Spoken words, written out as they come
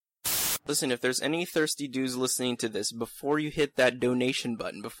Listen, if there's any thirsty dudes listening to this, before you hit that donation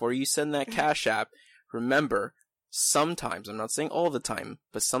button, before you send that Cash App, remember, sometimes, I'm not saying all the time,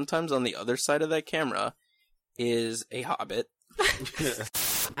 but sometimes on the other side of that camera is a hobbit.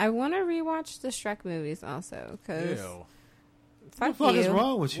 I want to rewatch the Shrek movies also, because... What the fuck is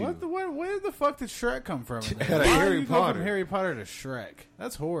wrong with you? Where the fuck did Shrek come from? Out of Harry Potter. From Harry Potter to Shrek.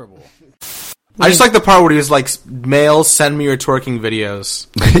 That's horrible. I just like the part where he was like, males, send me your twerking videos.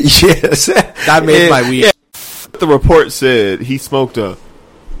 Yes. That made my week. Yeah. The report said he smoked a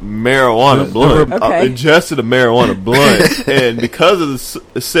marijuana blunt. Ingested a marijuana blunt. And because of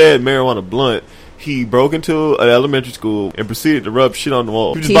the said marijuana blunt, he broke into an elementary school and proceeded to rub shit on the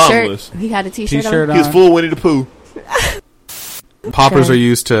wall. He was T-shirt. He had a t-shirt on. He was full Winnie the Pooh. Poppers are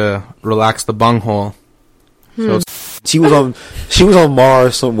used to relax the bunghole. So she was on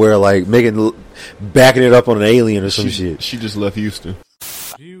Mars somewhere, like backing it up on an alien or some shit. She just left Houston.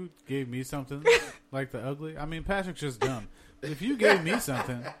 If you gave me something like the ugly, I mean, Patrick's just dumb. If you gave me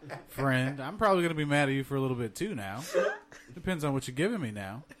something, friend, I'm probably gonna be mad at you for a little bit too. Now, depends on what you're giving me.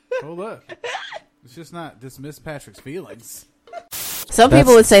 Now, hold up. It's just not dismiss Patrick's feelings. Some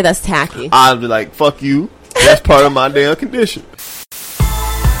people would say that's tacky. I'd be like, fuck you. That's part of my damn condition.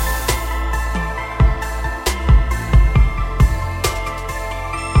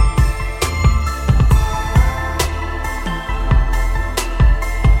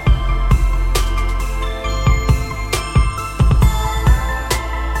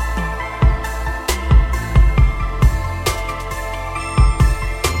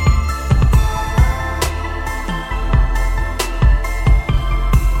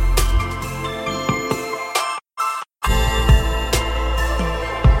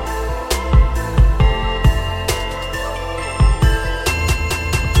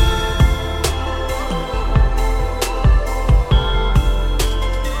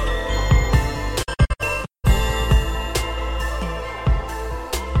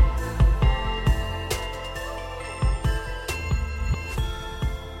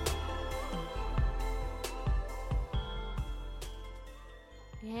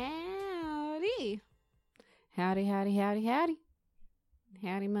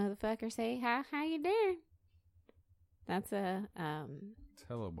 Howdy, motherfucker. Say hi. How you doing? That's a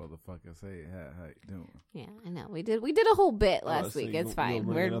Tell a motherfucker. Say how you doing? Yeah, I know. We did a whole bit last week. It's fine.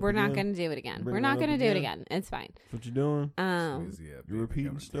 We're not gonna do it again. We're not gonna do it again. It's fine. What you doing? You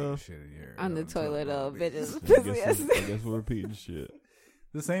repeating stuff on the toilet. Bitches. I guess we're repeating shit.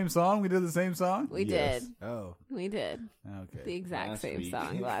 The same song? We did the same song? We did. Oh. We did. Okay. The exact same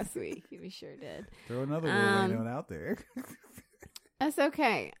song last week. We sure did. Throw another one out there. That's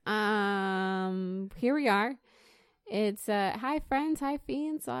okay. Here we are. It's hi friends, hi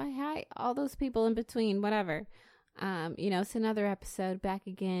fiends, hi all those people in between, whatever. It's another episode back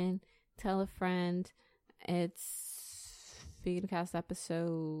again. Tell a friend. It's Vegancast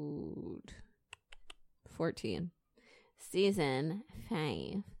episode 14. Season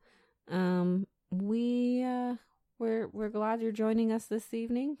 5. We're glad you're joining us this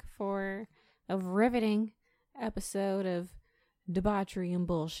evening for a riveting episode of debauchery and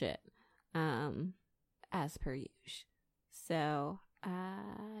bullshit. As per usual. So,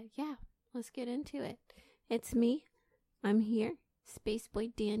 let's get into it. It's me. I'm here. Space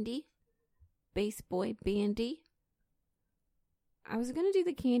Boy Dandy. Bass Boy Bandy. I was going to do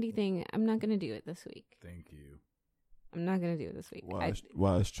the candy thing. I'm not going to do it this week. Thank you. I'm not going to do it this week.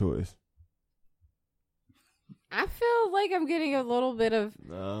 Wise choice. I feel like I'm getting a little bit of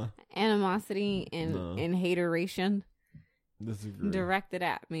animosity and hateration directed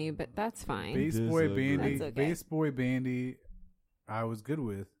at me, but that's fine. Bass Boy Bandy, I was good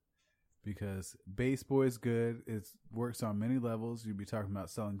with because Bass Boy is good. It works on many levels. You'd be talking about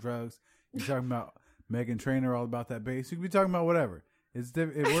selling drugs. You're talking about Meghan Trainor, all about that bass. You could be talking about whatever.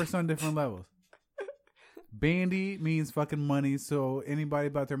 It works on different levels. Bandy means fucking money, so anybody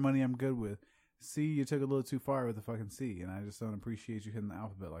about their money I'm good with. C, you took a little too far with the fucking C, and I just don't appreciate you hitting the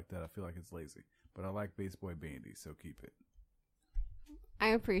alphabet like that. I feel like it's lazy. But I like Bass Boy Bandy, so keep it. I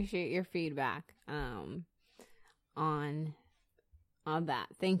appreciate your feedback on that.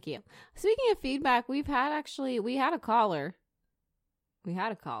 Thank you. Speaking of feedback, we had a caller. We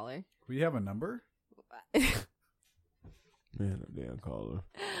have a number? Man, a damn caller.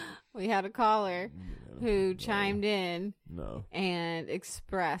 We had a caller who chimed in and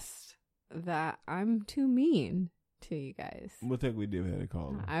expressed that I'm too mean to you guys. What think we did had a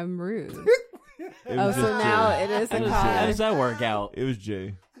caller? I'm rude. Now it is a caller. How does that work out? It was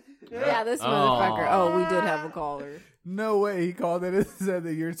Jay. Yeah, this motherfucker. Oh, we did have a caller. No way. He called it and said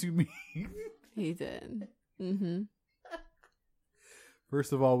that you're too mean. He did. Mm-hmm.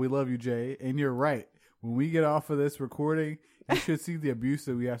 First of all, we love you, Jay. And you're right. When we get off of this recording, you should see the abuse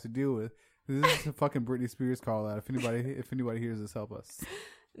that we have to deal with. This is a fucking Britney Spears call out. If anybody hears this, help us.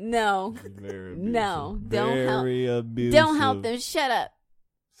 No. No. Don't help. Abusive. Don't help them. Shut up.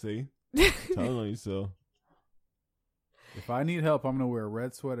 See? Tell on yourself. If I need help, I'm going to wear a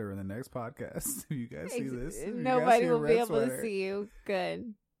red sweater in the next podcast. If you guys see this. Nobody will be able to see you.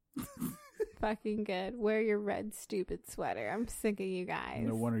 Good. Fucking good. Wear your red stupid sweater. I'm sick of you guys.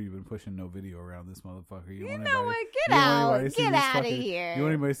 No wonder you've been pushing no video around this motherfucker. You know what? Get out. Get out of here. You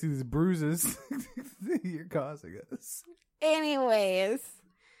want anybody to see these bruises you're causing us. Anyways,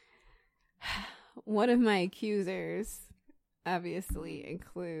 one of my accusers obviously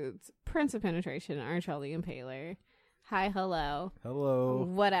includes Prince of Penetration, Archel the Impaler. Hi, hello. Hello.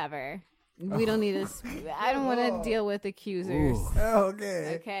 Whatever. We don't need to. I don't want to deal with accusers.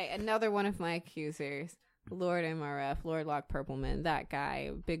 Okay. Okay. Another one of my accusers, Lord MRF, Lord Lock Purpleman, that guy,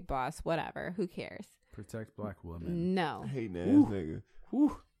 Big Boss, whatever. Who cares? Protect black women. No. Hating ass nigga.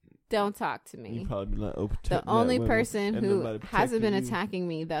 Don't talk to me. You probably like, the only person who hasn't been attacking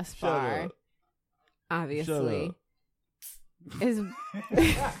me thus far, obviously, is.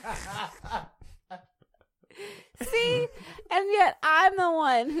 See? And yet I'm the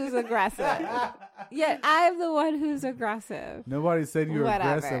one who's aggressive. Nobody said you were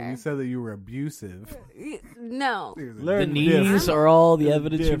aggressive. You said that you were abusive. No. The knees are all the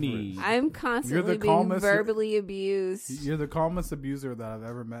evidence you need. I'm constantly being verbally abused. You're the calmest abuser that I've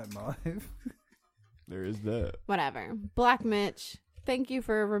ever met in my life. There is that. Whatever. Black Mitch, thank you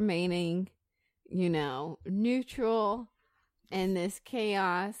for remaining, neutral in this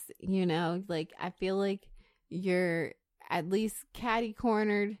chaos. I feel like you're at least catty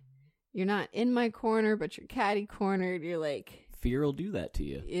cornered. You're not in my corner, but you're catty cornered. You're like, fear will do that to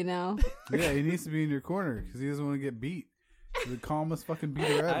you. Yeah, he needs to be in your corner because he doesn't want to get beat. The calmest fucking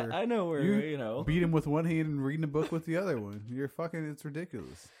beater ever. I know where you beat him with one hand and reading a book with the other one. It's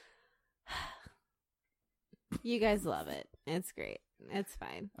ridiculous. You guys love it. It's great. It's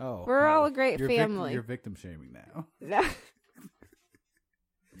fine. Oh, we're all a great family. You're victim shaming now.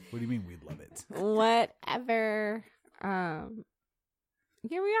 What do you mean we love it? Whatever.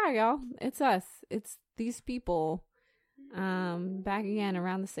 Here we are, y'all. It's us. It's these people back again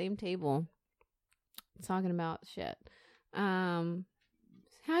around the same table talking about shit. How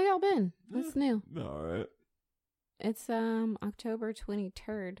y'all been? What's new? All right. It's October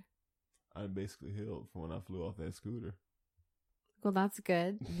 23rd. I'm basically healed from when I flew off that scooter. Well, that's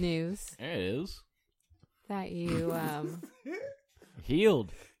good news. It is. That you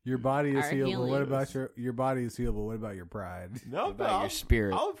healed. Your body is healed, but what about your body is healed, but what about your pride? No, what about your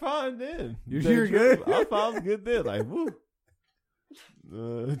spirit? I was fine then. You're good? I was good then. Like, woo.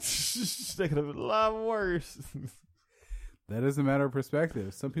 Thinking of it a lot worse. That is a matter of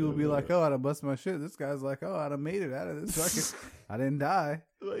perspective. Some people be like, oh, I done busted my shit. This guy's like, oh, I done made it out of this fucking. I didn't die.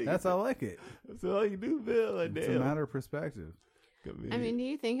 That's how I like it. That's all you do, Bill. Like, it's a matter of perspective. I mean, do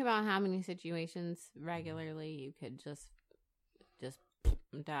you think about how many situations regularly you could just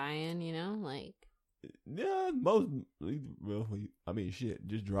die in, like? Yeah, most. Well, I mean, shit,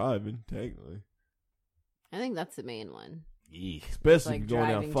 just driving, technically. I think that's the main one. Yeah. Especially if you're going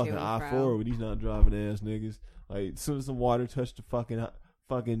down fucking I-4 with these not driving ass niggas. Like, as soon as some water touched the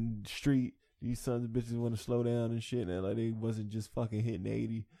fucking street, these sons of bitches want to slow down and shit. And like, they wasn't just fucking hitting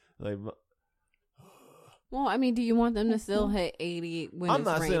 80. Like, well, I mean, do you want them to still hit 80 when I'm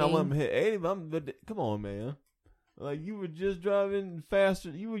not raining? saying I want them to hit 80, but come on, man. Like, you were just driving faster.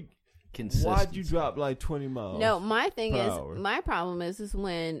 You would. Why'd you drop like 20 miles? No, my thing is, my problem is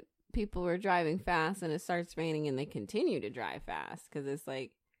when people are driving fast and it starts raining and they continue to drive fast because it's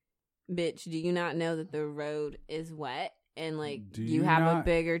like, bitch, do you not know that the road is wet and like you have a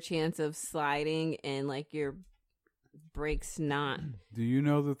bigger chance of sliding and like your brakes not? Do you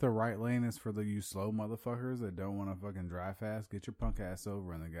know that the right lane is for you slow motherfuckers that don't want to fucking drive fast? Get your punk ass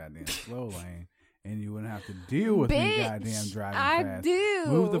over in the goddamn slow lane. And you wouldn't have to deal with me goddamn driving fast. I do.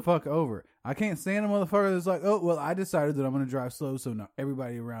 Move the fuck over. I can't stand a motherfucker that's like, oh, well, I decided that I'm going to drive slow, so now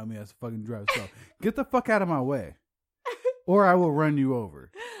everybody around me has to fucking drive slow. Get the fuck out of my way. Or I will run you over.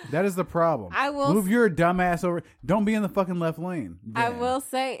 That is the problem. I will move your dumbass over. Don't be in the fucking left lane. Then. I will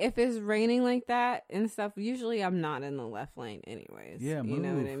say, if it's raining like that and stuff, usually I'm not in the left lane anyways. Yeah, move. You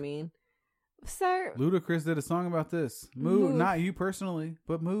know what I mean? Sir, Ludacris did a song about this. Move, not you personally,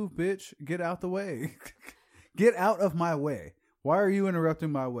 but move, bitch. Get out the way. Get out of my way. Why are you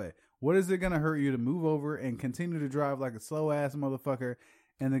interrupting my way? What is it going to hurt you to move over and continue to drive like a slow ass motherfucker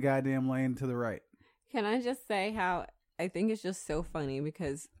in the goddamn lane to the right? Can I just say how I think it's just so funny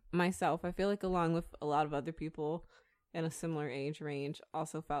because myself, I feel like along with a lot of other people in a similar age range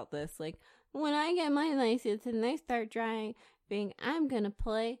also felt this. Like, when I get my license and I start driving, I'm going to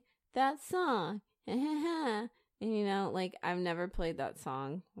play that song. And, you know, like, I've never played that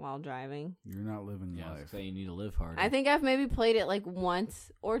song while driving. You're not living life. So you need to live harder. I think I've maybe played it like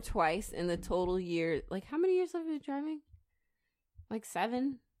once or twice in the total year. Like, how many years have I been driving? Like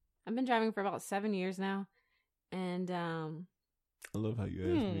 7? I've been driving for about 7 years now. And, I love how you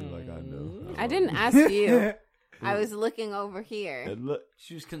asked me like I know. I didn't ask you. I was looking over here. And look,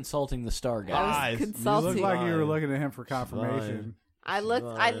 She was consulting the star I guy. was You consulting. look like you were looking at him for confirmation. I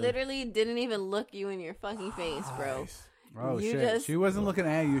literally didn't even look you in your fucking face, bro. Oh You shit! just- She wasn't looking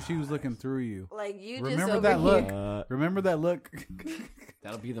at you. She was looking through you. Like, you Remember just over that here. look? Remember that look?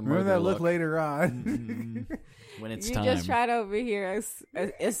 That'll be the Remember murder that look later on? when it's You time. just tried over here.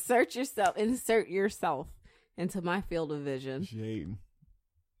 Insert yourself into my field of vision. Jaden.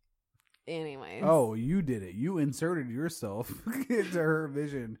 Anyways. Oh, you did it. You inserted yourself into her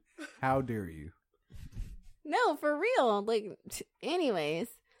vision. How dare you? No, for real. Like, anyways.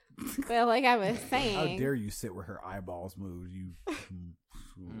 But like I was saying. How dare you sit where her eyeballs move? You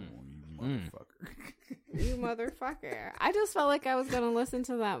motherfucker. You motherfucker. I just felt like I was going to listen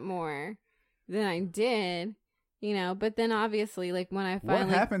to that more than I did, you know, but then obviously, like, when I finally...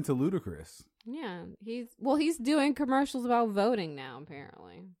 What happened to Ludacris? Yeah, he's doing commercials about voting now,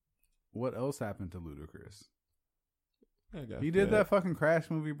 apparently. What else happened to Ludacris? I got He did that fucking Crash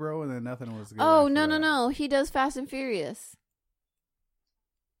movie, bro, and then nothing was good. Oh, after no, that. no. He does Fast and Furious.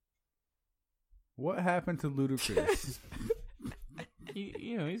 What happened to Ludacris?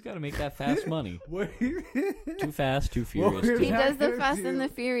 He's got to make that fast money. What? Too fast, too Well, furious. He Yeah, does the I Fast do. and the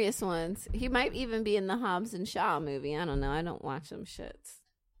Furious ones. He might even be in the Hobbs and Shaw movie. I don't know. I don't watch them shits.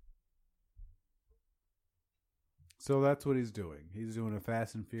 So that's what he's doing. He's doing a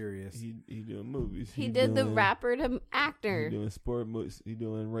Fast and Furious. He doing movies. He did the doing- rapper to He actor. doing sport movies. He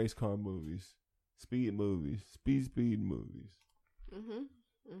doing race car movies, speed movies, speed movies. Mm-hmm.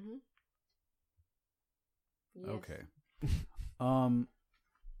 Mm-hmm. Yes. Okay.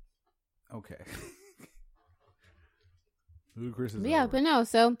 Okay. Ludacris is Yeah, over. but no.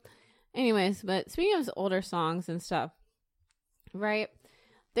 So, anyways, but speaking of older songs and stuff, right?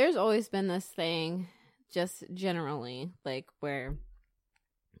 There's always been this thing, just generally, like where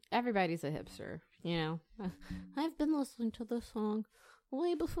everybody's a hipster. You know, I've been listening to this song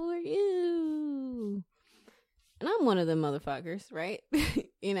way before you, and I'm one of them motherfuckers, right?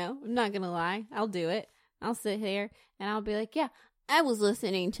 You know, I'm not gonna lie. I'll do it. I'll sit here and I'll be like, yeah, I was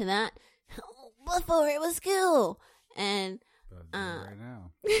listening to that before it was cool. And right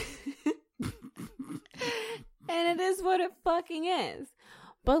now. and it is what it fucking is.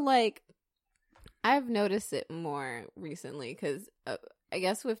 But like, I've noticed it more recently because I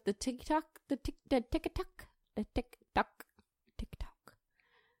guess with the TikToks,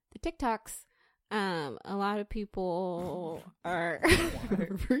 a lot of people are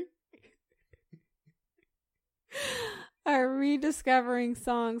are rediscovering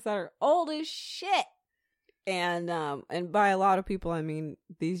songs that are old as shit. And by a lot of people I mean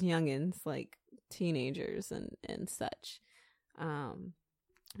these youngins, like teenagers and such.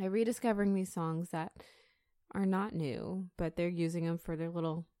 They're rediscovering these songs that are not new, but they're using them for their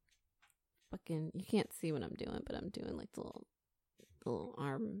little fucking, you can't see what I'm doing, but I'm doing like the little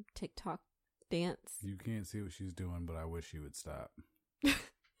arm TikTok dance. You can't see what she's doing, but I wish she would stop.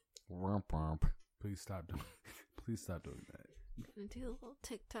 Womp womp. Please stop doing. Please stop doing that. I'm gonna do a little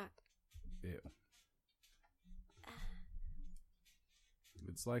TikTok. Ew.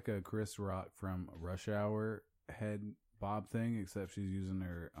 It's like a Chris Rock from Rush Hour head bob thing, except she's using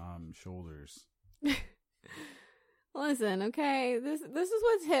her shoulders. Listen, okay, this is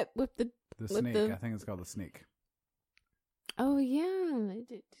what's hip with the The with snake. the- I think it's called the snake. oh yeah,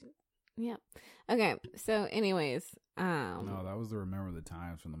 yeah. Okay, so anyways, No, that was the Remember the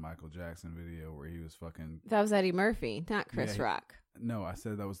Times from the Michael Jackson video where he was fucking. that was Eddie Murphy, not Chris Yeah, Rock. No, I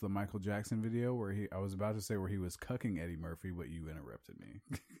said that was the Michael Jackson video where I was about to say where he was cucking Eddie Murphy, but you interrupted me.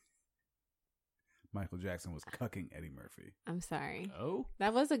 Michael Jackson was cucking Eddie Murphy. I'm sorry. Oh?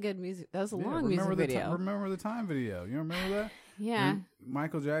 That was a good music. That was a long Remember music the video. Remember the Time video. You remember that? Yeah. When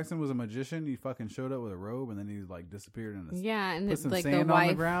Michael Jackson was a magician. He fucking showed up with a robe and then he like disappeared in a Yeah, and put it's some like sand the on the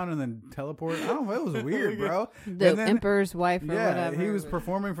wife, ground and then teleported. I don't know. It was weird, bro. the And then- emperor's wife or yeah, whatever. he was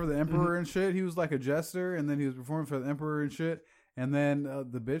performing for the emperor and shit. He was like a jester, and then he was performing for the emperor and shit. And then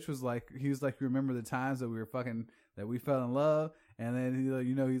the bitch was like, he was like, remember the times that we were fucking, that we fell in love. And then he, like,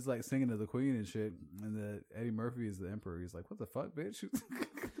 you know, he's like singing to the queen and shit. And the Eddie Murphy is the emperor. He's like, what the fuck, bitch?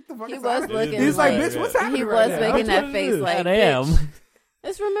 What the fuck He is was happening? looking He's like, like- bitch, what's happening? he right was now? making that face like, I am. bitch,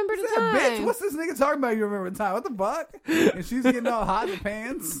 Let's remember the time. Bitch, what's this nigga talking about? You remember the time? What the fuck? And she's getting all hot in the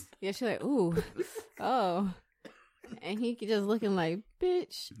pants. Yeah, she's like, ooh, oh. And he just looking like,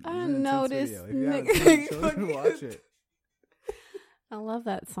 bitch, I know this nigga. Watch it. I love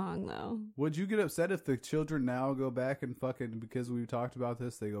that song, though. Would you get upset if the children now go back and fucking, because we talked about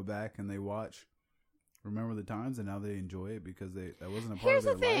this, they go back and they watch Remember the Times and now they enjoy it because that wasn't a part of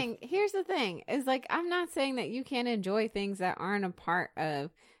their life? Here's the thing. Is like, I'm not saying that you can't enjoy things that aren't a part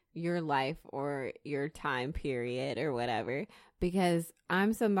of your life or your time period or whatever, because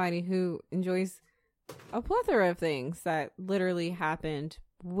I'm somebody who enjoys a plethora of things that literally happened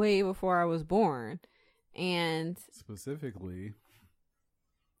way before I was born. And specifically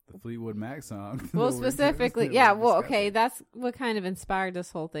the Fleetwood Mac song. Well, specifically, yeah. Well, okay, that's what kind of inspired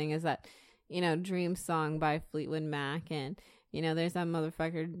this whole thing is that, you know, Dream Song by Fleetwood Mac. And, you know, there's that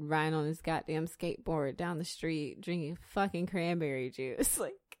motherfucker riding on his goddamn skateboard down the street drinking fucking cranberry juice.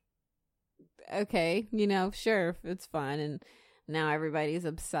 Like, okay, you know, sure, it's fun. And now everybody's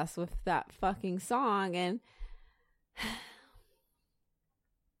obsessed with that fucking song. And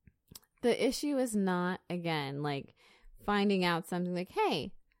the issue is not, again, like finding out something like,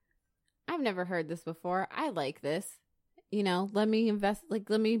 hey, I've never heard this before. I like this. You know, let me invest, like,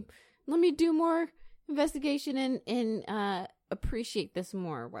 let me do more investigation and appreciate this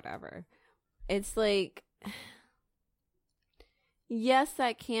more or whatever. It's like, yes,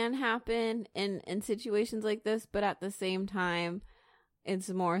 that can happen in situations like this, but at the same time, it's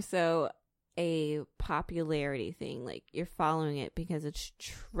more so a popularity thing. Like, you're following it because it's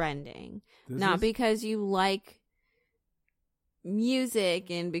trending, not because you like music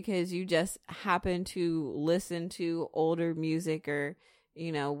and because you just happen to listen to older music or,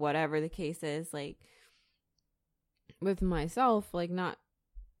 you know, whatever the case is. Like, with myself, like, not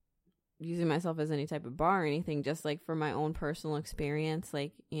using myself as any type of bar or anything, just like for my own personal experience,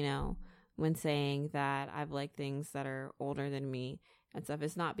 like, you know, when saying that I've liked things that are older than me and stuff,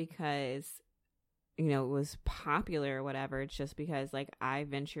 it's not because, you know, it was popular or whatever. It's just because, like, I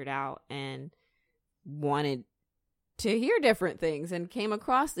ventured out and wanted to hear different things and came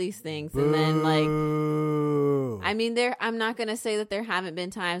across these things. And then, like, I mean, I'm not going to say that there haven't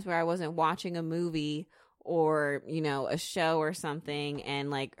been times where I wasn't watching a movie or, you know, a show or something and,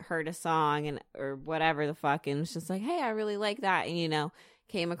 like, heard a song and or whatever the fuck, and it's just like, hey, I really like that, and, you know,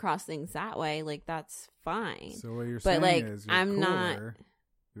 came across things that way. Like, that's fine. So what you're saying like, is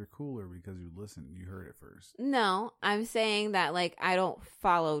you're cooler because you listened, you heard it first. No, I'm saying that, like, I don't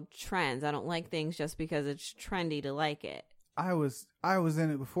follow trends. I don't like things just because it's trendy to like it. I was in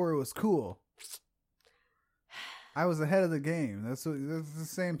it before it was cool. I was ahead of the game. That's the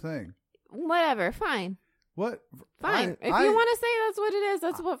same thing. Whatever, fine. What? Fine. If you want to say that's what it is,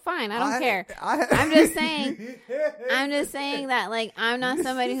 that's what. Fine. I don't care. I'm just saying. I'm just saying that, like, I'm not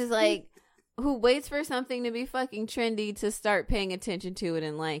somebody who's like, who waits for something to be fucking trendy to start paying attention to it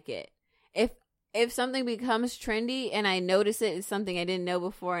and like it. If something becomes trendy and I notice it's something I didn't know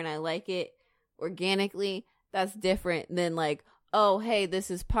before and I like it organically, that's different than, like, oh, hey, this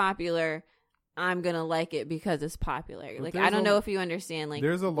is popular, I'm gonna like it because it's popular. But like, I don't know if you understand, like,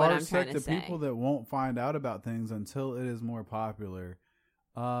 there's a large sect of people that won't find out about things until it is more popular.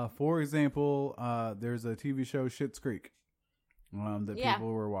 For example, there's a TV show, Schitt's Creek, that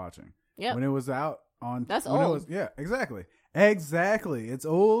people were watching. Yep. When it was out on, that's old. Exactly. It's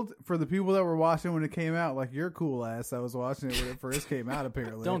old for the people that were watching when it came out. Like your cool ass that was watching it when it first came out.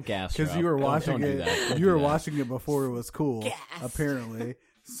 Apparently, don't gas because you were watching it. You were watching it before it was cool. Gas. Apparently.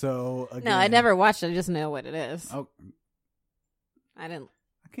 So again, no, I never watched it. I just know what it is. Oh, I didn't.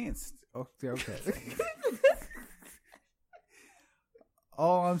 I can't. Okay.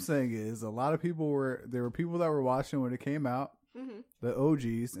 All I'm saying is, a lot of people there were people that were watching when it came out, the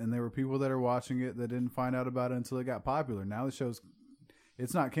OGs, and there were people that are watching it that didn't find out about it until it got popular. Now the show's,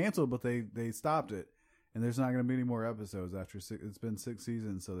 it's not canceled, but they stopped it, and there's not going to be any more episodes after it's been 6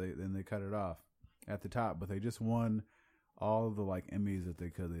 seasons, so they cut it off at the top. But they just won all of the, like, Emmys that they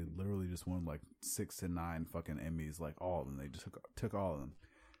could. They literally just won like 6 to 9 fucking Emmys, like all of them. They just took all of them.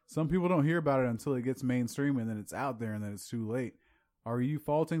 Some people don't hear about it until it gets mainstream, and then it's out there, and then it's too late. Are you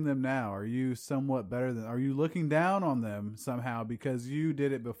faulting them now? Are you somewhat better than? Are you looking down on them somehow because you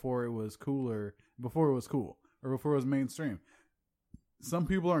did it before it was cooler, before it was cool, or before it was mainstream? Some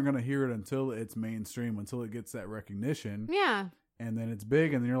people aren't going to hear it until it's mainstream, until it gets that recognition. Yeah. And then it's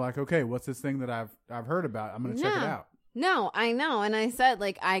big, and then you're like, okay, what's this thing that I've heard about? I'm going to check it out. No, I know. And I said,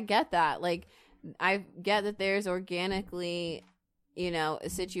 like, I get that. Like, I get that there's organically, you know, a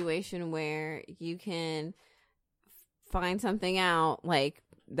situation where you can find something out, like,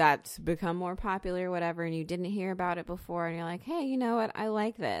 that's become more popular or whatever, and you didn't hear about it before, and you're like, hey, you know what, I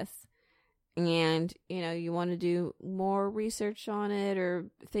like this, and you want to do more research on it or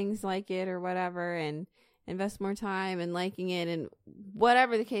things like it or whatever, and invest more time in liking it and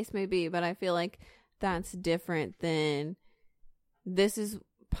whatever the case may be. But I feel like that's different than, this is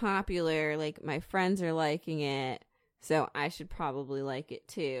popular, like my friends are liking it, so I should probably like it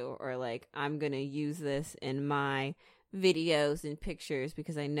too, or like I'm gonna use this in my videos and pictures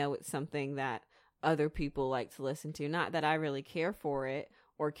because I know it's something that other people like to listen to. Not that I really care for it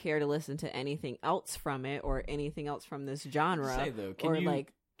or care to listen to anything else from it or anything else from this genre. Say though,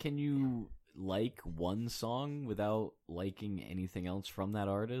 can you like one song without liking anything else from that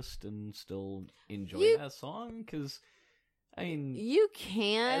artist and still enjoy that song? Because I mean, you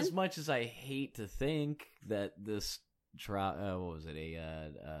can. As much as I hate to think that this what was it?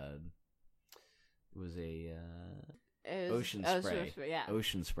 Ocean Spray. Yeah.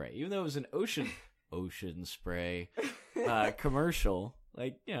 Ocean Spray. Even though it was an Ocean Spray commercial,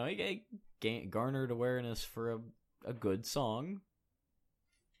 like, it garnered awareness for a good song.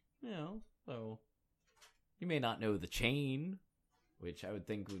 So you may not know the Chain, which I would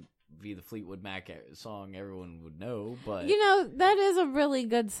think would be the Fleetwood Mac song everyone would know, but that is a really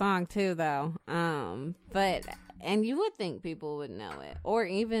good song too, though. But you would think people would know it, or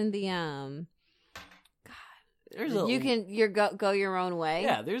even the go your own way.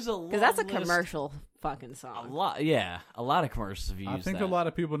 Yeah, there's a because that's a commercial fucking song. A lot of commercials have used. I think a lot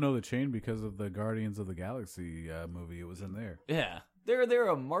of people know the Chain because of the Guardians of the Galaxy movie. It was in there. Yeah, they're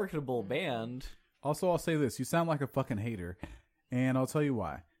a marketable band. Also, I'll say this: you sound like a fucking hater, and I'll tell you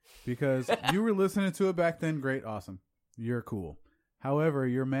why. Because you were listening to it back then, great, awesome. You're cool. However,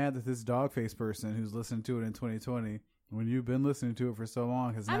 you're mad that this dog-faced person who's listening to it in 2020, when you've been listening to it for so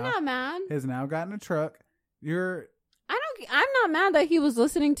long, I'm not mad. Has now gotten a truck. I'm not mad that he was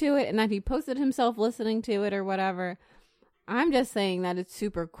listening to it and that he posted himself listening to it or whatever. I'm just saying that it's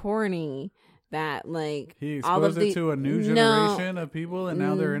super corny. That like he exposed it to a new generation of people, and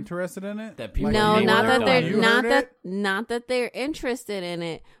now they're interested in it. That people not that they're interested in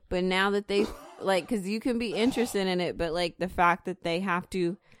it, but now that they like, because you can be interested in it, but like the fact that they have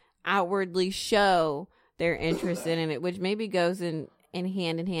to outwardly show they're interested in it, which maybe goes in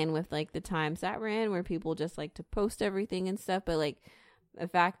hand with like the times that we're in, where people just like to post everything and stuff. But like the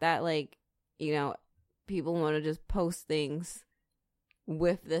fact that like people want to just post things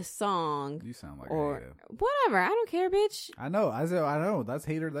with this song, you sound like or whatever. I don't care, bitch. I know. I know. That's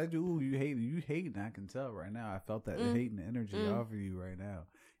hater. You hate. You hate, and I can tell right now. I felt that hating energy off of you right now.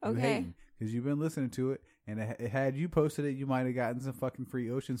 You hating because you've been listening to it, and had you posted it, you might have gotten some fucking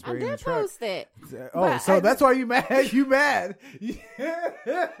free Ocean Spray. I did post it. Oh, so that's why you mad? You mad?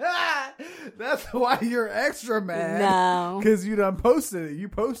 That's why you're extra mad. No, because you done posted it. You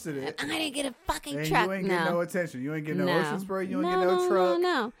posted it. I didn't get a fucking and truck. You ain't get no attention. You ain't get no Ocean Spray. You ain't get no truck.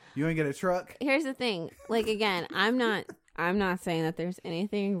 No. You ain't get a truck. Here's the thing. Like again, I'm not saying that there's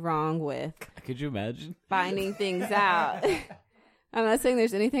anything wrong with. Could you imagine finding things out? I'm not saying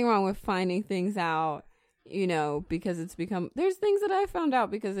there's anything wrong with finding things out, because it's become, there's things that I found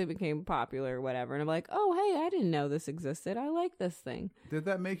out because they became popular or whatever. And I'm like, oh, hey, I didn't know this existed. I like this thing. Did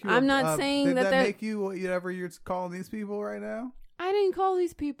that make you, I'm not saying that make you whatever you're calling these people right now? I didn't call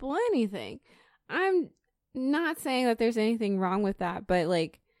these people anything. I'm not saying that there's anything wrong with that. But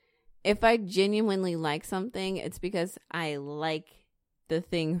like, if I genuinely like something, it's because I like the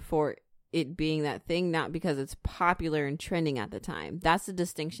thing for it being that thing, not because it's popular and trending at the time. That's the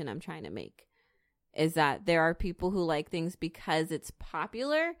distinction I'm trying to make, is that there are people who like things because it's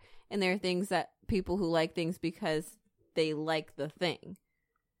popular, and there are people who like things because they like the thing.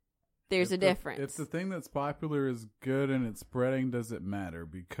 There's a difference. If the thing that's popular is good and it's spreading, does it matter?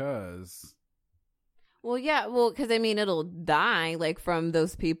 Because because I mean, it'll die like from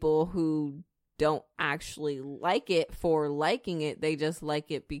those people who don't actually like it for liking it. They just like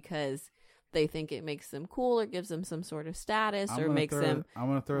it because they think it makes them cool or gives them some sort of status or makes them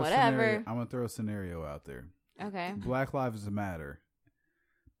whatever. I'm going to throw a scenario out there. Okay. Black Lives Matter.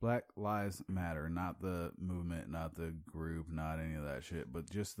 Black Lives Matter, not the movement, not the group, not any of that shit, but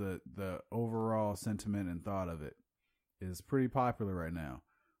just the overall sentiment and thought of it is pretty popular right now.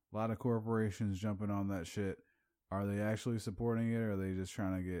 A lot of corporations jumping on that shit. Are they actually supporting it, or are they just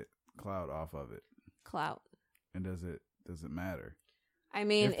trying to get clout off of it? Clout. And does it matter? I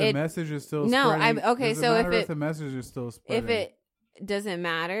mean, if the message is still spreading, if the message is still spreading, if it doesn't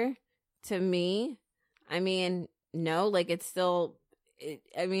matter to me, I mean, no, like it's still,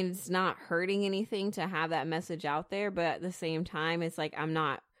 it's not hurting anything to have that message out there, but at the same time, it's like I'm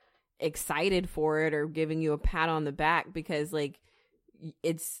not excited for it or giving you a pat on the back because like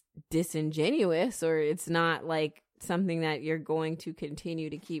it's disingenuous or it's not like something that you're going to continue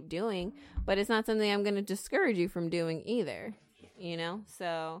to keep doing, but it's not something I'm going to discourage you from doing either, you know?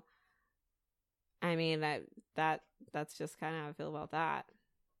 So, I mean, that's just kind of how I feel about that.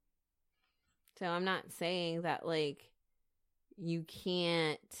 So I'm not saying that, like, you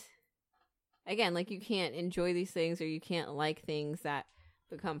can't, again, like, you can't enjoy these things or you can't like things that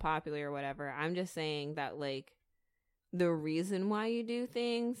become popular or whatever. I'm just saying that, like, the reason why you do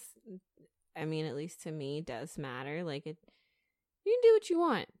things, I mean, at least to me, does matter. Like, you can do what you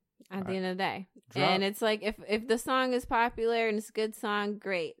want at the end of the day. And it's like, if the song is popular and it's a good song,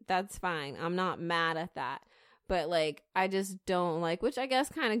 great. That's fine. I'm not mad at that. But, like, I just don't like, which I guess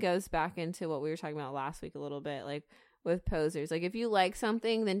kind of goes back into what we were talking about last week a little bit, like, with posers. Like, if you like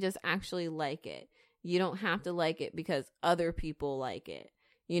something, then just actually like it. You don't have to like it because other people like it.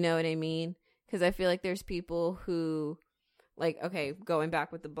 You know what I mean? Because I feel like there's people who, like, okay, going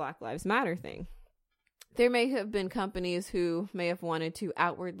back with the Black Lives Matter thing, there may have been companies who may have wanted to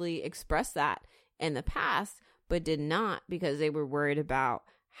outwardly express that in the past, but did not because they were worried about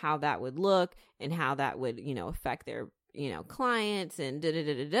how that would look and how that would, you know, affect their, you know, clients and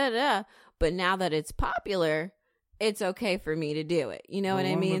da-da-da-da-da-da. But now that it's popular, it's okay for me to do it. You know what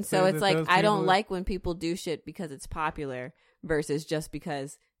I mean? So it's like, I don't like when people do shit because it's popular versus just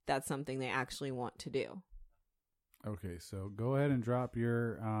because that's something they actually want to do. Okay, so go ahead and drop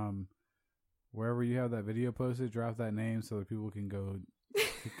your, wherever you have that video posted, drop that name so that people can go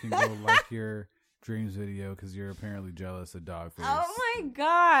like your Dreams video because you're apparently jealous of Dogface. Oh my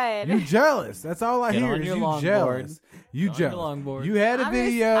God. You're jealous. That's all I hear is you jealous. You jealous. You had a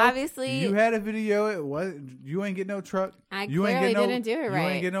video. Obviously. You had a video. It was, you ain't get no truck. I clearly didn't do it right. You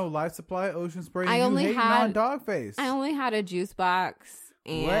ain't get no Life Supply Ocean Spray. I only had Dogface. I only had a juice box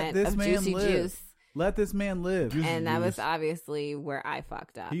and a juicy juice. Let this man live. And that was obviously where I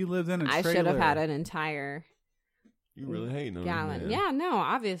fucked up. He lived in a trailer. I should have had an entire You really hating on gallon. him, Yeah, no,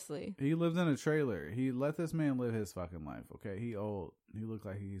 obviously. He lived in a trailer. He let this man live his fucking life. Okay, he old. He looked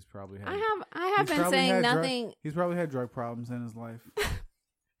like he's probably had. I have been saying nothing. He's probably had drug problems in his life.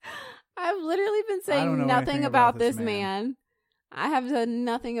 I've literally been saying nothing about this man. I have done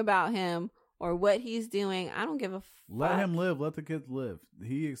nothing about him or what he's doing. I don't give a fuck. Let him live. Let the kids live.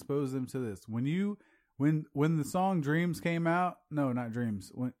 He exposed them to this. When the song Dreams came out, no, not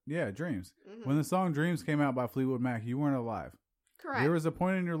Dreams. Dreams. Mm-hmm. When the song Dreams came out by Fleetwood Mac, you weren't alive. Correct. There was a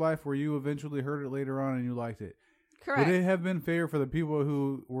point in your life where you eventually heard it later on and you liked it. Correct. Would it have been fair for the people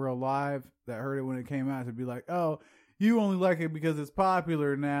who were alive that heard it when it came out to be like, oh, you only like it because it's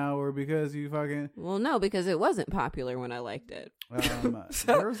popular now or because you fucking... Well, no, because it wasn't popular when I liked it.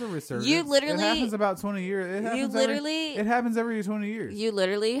 There was a resurgence. You literally... It happens about 20 years. It happens every 20 years. You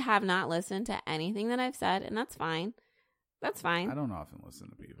literally have not listened to anything that I've said, and that's fine. That's fine. I don't often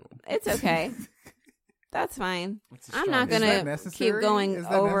listen to people. It's okay. That's fine. I'm not going to keep going is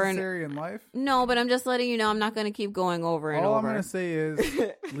that over necessary in life? No, but I'm just letting you know I'm not going to keep going over and over. All I'm going to say is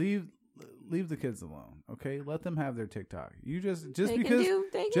leave the kids alone. Okay, let them have their TikTok. You just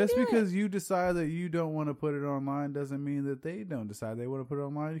because you decide that you don't want to put it online doesn't mean that they don't decide they want to put it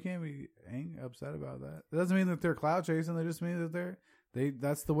online. You can't be upset about that. It doesn't mean that they're clout chasing. They just mean that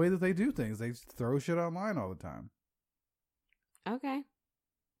that's the way that they do things. They throw shit online all the time. Okay.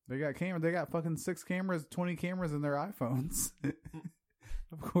 They got fucking 6 cameras, 20 cameras in their iPhones.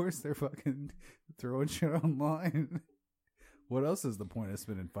 Of course they're fucking throwing shit online. What else is the point of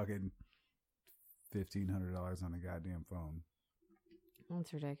spending fucking $1,500 on a goddamn phone?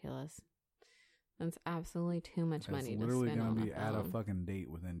 That's ridiculous. That's absolutely too much money to spend on a phone. It's literally going to be at a fucking date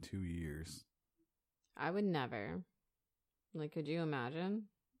within 2 years. I would never. Like, could you imagine?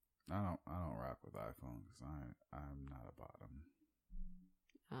 I don't rock with iPhones because I'm not a bottom.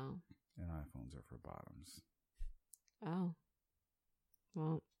 Oh. And iPhones are for bottoms. Oh.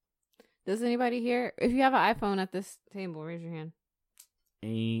 Well, does anybody here? If you have an iPhone at this table, raise your hand.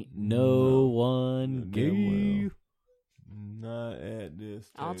 Ain't no one gay. Not at this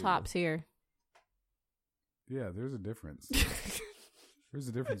table. All tops here. Yeah, there's a difference. There's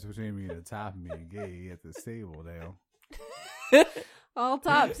a difference between being a top and being gay at this table, Dale. All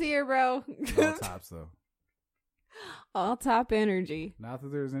tops here, bro. All tops, though. All top energy. Not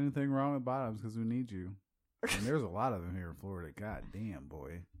that there's anything wrong with bottoms, because we need you. And there's a lot of them here in Florida. God damn,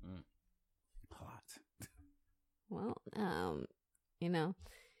 boy. Hot. Well, you know.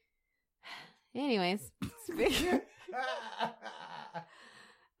 Anyways.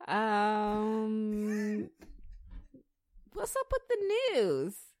 What's up with the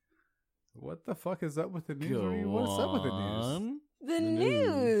news? What the fuck is up with the news? What's up with the news? The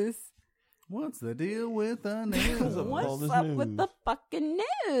news. What's the deal with the news? What's up with the fucking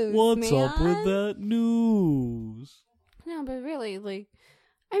news? What's man? up with that news? No, but really, like,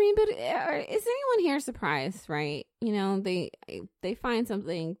 I mean, but is anyone here surprised? Right? You know, they find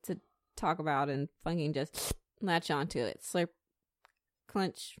something to talk about and fucking just latch onto it, slurp,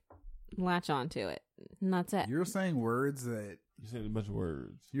 clench, latch onto it, and that's it. You're saying words that you're saying a bunch of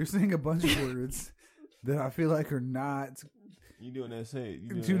words. You're saying a bunch of words that I feel like are not. You doing that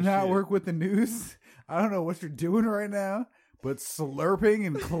shit? Do not work with the news. I don't know what you're doing right now, but slurping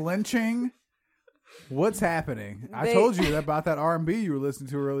and clenching. What's happening? I told you about that R&B you were listening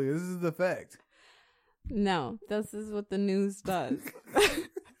to earlier. This is the fact. No, this is what the news does.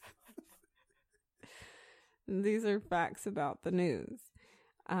 These are facts about the news.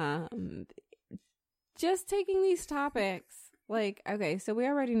 Just taking these topics, like, okay, so we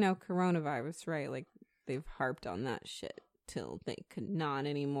already know coronavirus, right? Like, they've harped on that shit till they could not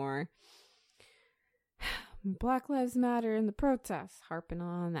anymore. Black Lives Matter and the protests, harping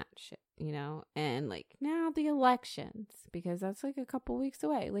on that shit, you know? And, like, now the elections, because that's, like, a couple weeks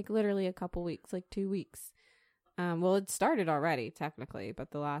away. Like, literally a couple weeks, like 2 weeks. Well, it started already, technically,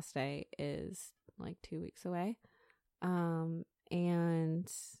 but the last day is, like, 2 weeks away. And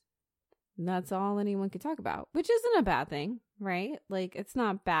that's all anyone could talk about, which isn't a bad thing, right? Like, it's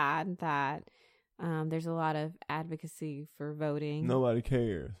not bad that there's a lot of advocacy for voting. Nobody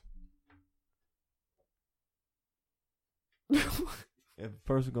cares. If a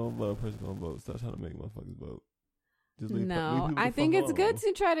person gonna vote, Stop trying to make motherfuckers vote. No, I think it's good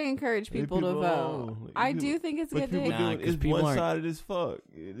to try to encourage people to vote. I do think it's good to. It's one-sided as fuck.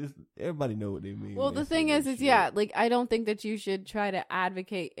 Everybody know what they mean. Well, the thing is, like, I don't think that you should try to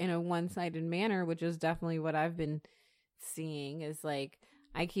advocate in a one-sided manner, which is definitely what I've been seeing. Is like,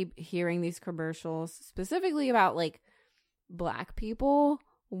 I keep hearing these commercials specifically about like Black people,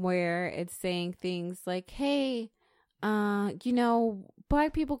 where it's saying things like, "Hey, you know,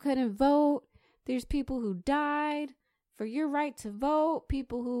 Black people couldn't vote. There's people who died for your right to vote,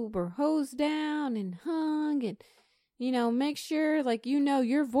 people who were hosed down and hung, and, you know, make sure, like, you know,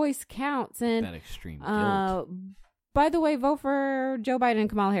 your voice counts." And that extreme guilt. By the way, vote for Joe Biden and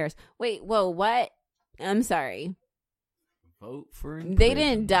Kamala Harris. Wait, whoa, what? I'm sorry. Vote for They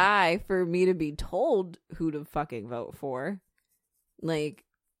didn't die for me to be told who to fucking vote for. Like,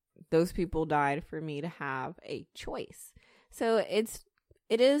 those people died for me to have a choice. So it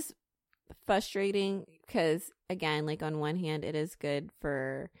is frustrating because, again, like, on one hand, it is good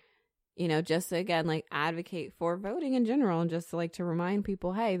for, you know, just to, again, like, advocate for voting in general, and just to, like, to remind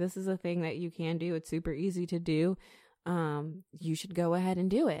people, hey, this is a thing that you can do. It's super easy to do. You should go ahead and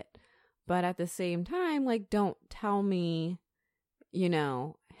do it. But at the same time, like, don't tell me, you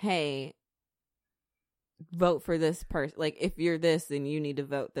know, hey, vote for this person. Like, if you're this, then you need to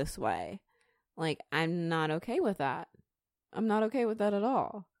vote this way. Like, I'm not okay with that. I'm not okay with that at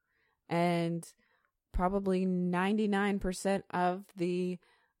all. And probably 99% of the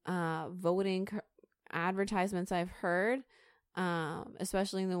voting advertisements I've heard,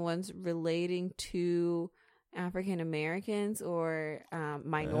 especially the ones relating to African Americans or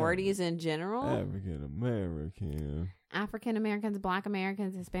minorities in general. African Americans, Black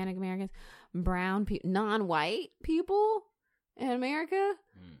Americans, Hispanic Americans, brown people, non-white people in America.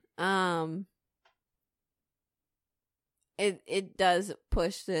 It does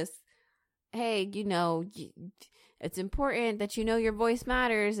push this. Hey, you know, it's important that you know your voice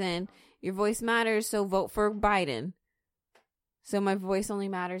matters, and your voice matters, so vote for Biden. So my voice only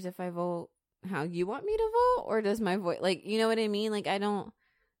matters if I vote how you want me to vote, or does my voice, like, you know what I mean? Like, I don't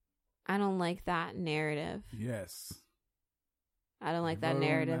like that narrative. Yes. I don't like that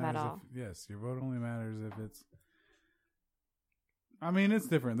narrative at all. Yes, your vote only matters if it's... I mean, it's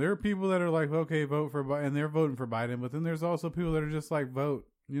different. There are people that are like, okay, vote for Biden, and they're voting for Biden, but then there's also people that are just like, vote.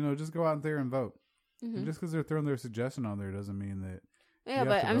 You know, just go out there and vote. Mm-hmm. And just because they're throwing their suggestion on there doesn't mean that... Yeah,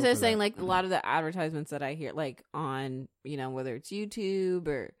 but I'm just saying, like, a lot of the advertisements that I hear, like, on, you know, whether it's YouTube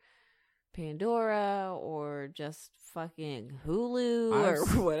or Pandora or just fucking Hulu or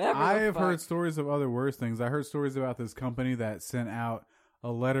whatever. I have heard stories of other worse things. I heard stories about this company that sent out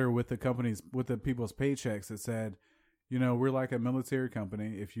a letter with the people's paychecks that said, you know, we're like a military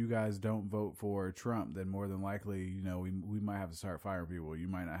company. If you guys don't vote for Trump, then more than likely, you know, we might have to start firing people. You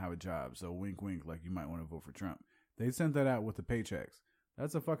might not have a job. So wink, wink, like, you might want to vote for Trump. They sent that out with the paychecks.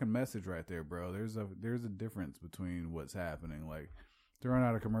 That's a fucking message right there, bro. There's a difference between what's happening. Like, throwing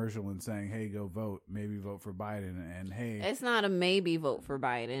out a commercial and saying, hey, go vote. Maybe vote for Biden. And hey. It's not a maybe vote for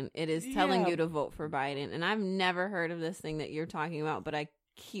Biden. It is telling you to vote for Biden. And I've never heard of this thing that you're talking about, but I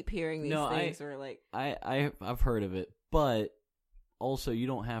keep hearing these things where, like, I've heard of it, but also, you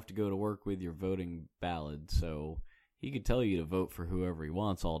don't have to go to work with your voting ballot, so he could tell you to vote for whoever he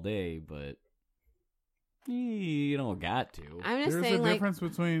wants all day, but you don't got to. I'm just There's saying, a difference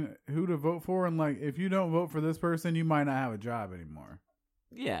between who to vote for and, like, if you don't vote for this person, you might not have a job anymore.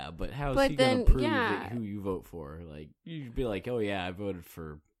 Yeah, but how is he going to prove that who you vote for? Like, you'd be like, oh, yeah, I voted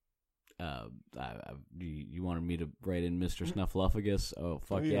for... you wanted me to write in Mr. Snuffleupagus? Oh,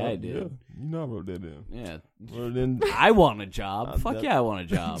 fuck yeah, I did. Yeah. You know I wrote that down. Yeah. Well, then, I want a job. Fuck yeah, I want a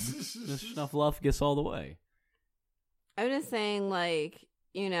job. Mr. Snuffleupagus all the way. I'm just saying, like,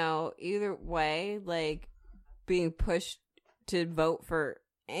 you know, either way, like, being pushed to vote for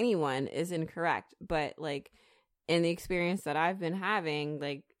anyone is incorrect. But, like, in the experience that I've been having,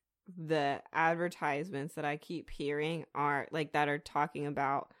 like, the advertisements that I keep hearing are, like, that are talking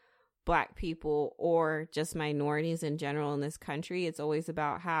about Black people or just minorities in general in this country. It's always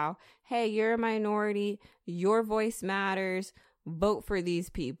about how, hey, you're a minority, your voice matters, vote for these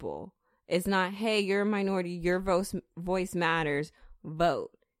people. It's not, hey, you're a minority, your voice matters,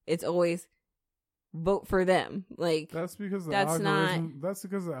 vote. It's always vote for them. Like, that's because the that's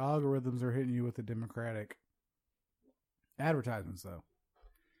because the algorithms are hitting you with the Democratic advertisements, though.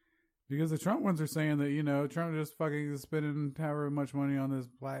 Because the Trump ones are saying that, you know, Trump just fucking is spending however much money on this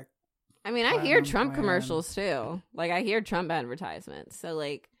black. I mean, I hear Trump commercials too. Like, I hear Trump advertisements. So,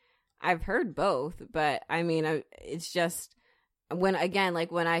 like, I've heard both. But, I mean, it's just when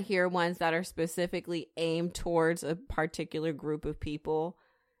I hear ones that are specifically aimed towards a particular group of people,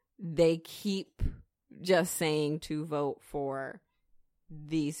 they keep just saying to vote for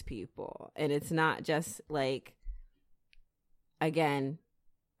these people. And it's not just like, again,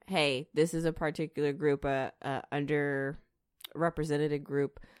 hey, this is a particular group, underrepresented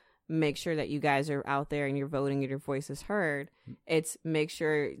group. Make sure that you guys are out there and you're voting and your voice is heard. It's make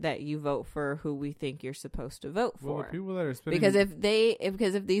sure that you vote for who we think you're supposed to vote for. Well, people that are spending... Because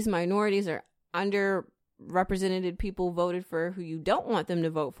if these minorities or underrepresented people voted for who you don't want them to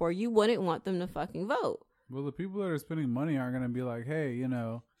vote for, you wouldn't want them to fucking vote. Well, the people that are spending money aren't going to be like, hey, you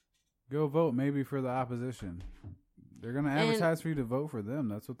know, go vote maybe for the opposition. They're going to advertise for you to vote for them.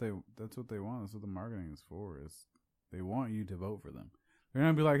 That's what they want. That's what the marketing is for. Is they want you to vote for them. They're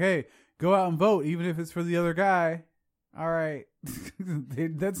going to be like, hey, go out and vote, even if it's for the other guy. All right.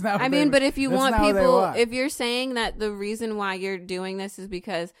 That's not what but if you want people, if you're saying that the reason why you're doing this is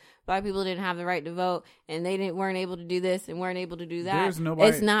because Black people didn't have the right to vote and they weren't able to do this and weren't able to do that,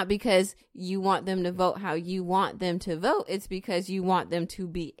 it's not because you want them to vote how you want them to vote. It's because you want them to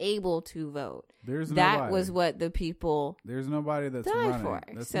be able to vote. That was what the people There's nobody that's running. For.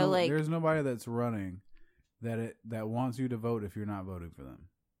 There's nobody that's running that wants you to vote if you're not voting for them.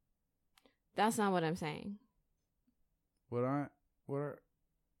 That's not what I'm saying. Because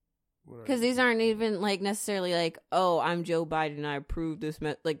these aren't even like necessarily like, oh, I'm Joe Biden, I approve this.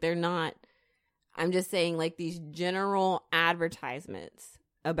 Like, they're not. I'm just saying, like, these general advertisements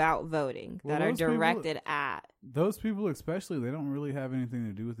about voting that are directed at those people, especially. They don't really have anything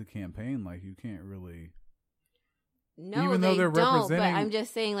to do with the campaign. Like, you can't really. No, even though they're representing. But I'm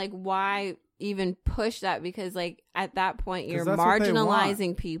just saying, like, why even push that? Because, like, at that point, you're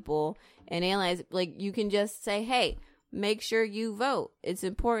marginalizing people and analyze. Like, you can just say, hey, make sure you vote. It's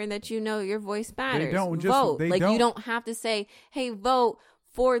important that you know your voice matters. They don't vote. You don't have to say, hey, vote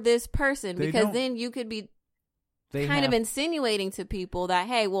for this person, because then you could be kind of insinuating to people that,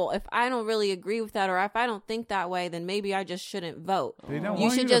 hey, well, if I don't really agree with that, or if I don't think that way, then maybe I just shouldn't vote.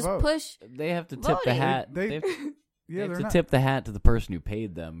 You should just push. They have to tip the hat. They have to tip the hat to the person who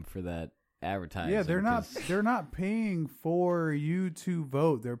paid them for that advertising. Yeah, they're not paying for you to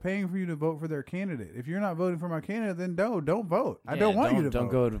vote. They're paying for you to vote for their candidate. If you're not voting for my candidate, then don't vote. I don't want you to vote. Don't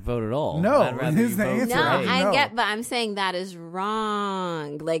go to vote at all. No, is the answer. I get, but I'm saying that is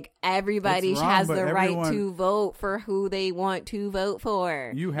wrong. Like, everybody has the right to vote for who they want to vote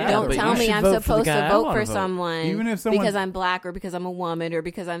for. Don't tell me I'm supposed to vote for someone, even if because I'm Black, or because I'm a woman, or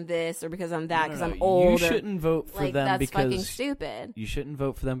because I'm this, or because I'm that, because I'm old. You shouldn't vote for them that's because fucking stupid. You shouldn't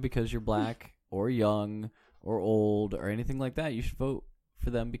vote for them because you're Black or young or old or anything like that. You should vote for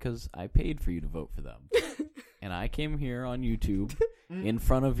them because I paid for you to vote for them. And I came here on YouTube in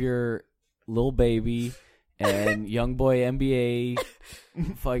front of your little baby and young boy NBA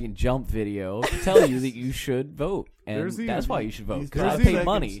fucking jump video to tell you that you should vote. And that's why you should vote, because I paid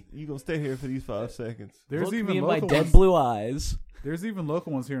money. You're going to stay here for these 5 seconds. Look me in my dead blue eyes. There's even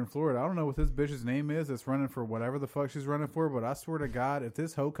local ones here in Florida. I don't know what this bitch's name is that's running for whatever the fuck she's running for, but I swear to God, if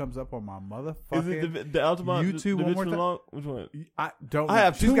this hoe comes up on my motherfucking is it the Altamont YouTube one more time, which one? I don't know. I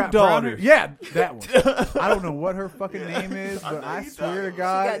have She's 2 got daughters. Yeah, that one. I don't know what her fucking name is, but I swear to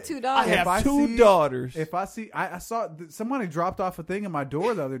God, She got 2 daughters. I have 2 daughters. If I see, I saw somebody dropped off a thing in my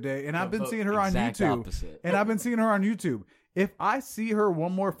door the other day, and I've been seeing her on YouTube. And I've been seeing her on YouTube. If I see her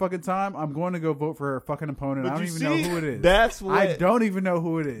one more fucking time, I'm going to go vote for her fucking opponent. But I don't even know who it is. That's what I don't even know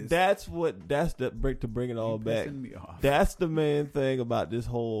who it is. That's the break to bring it all back. Me off. That's the main thing about this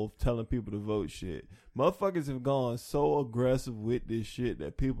whole telling people to vote shit. Motherfuckers have gone so aggressive with this shit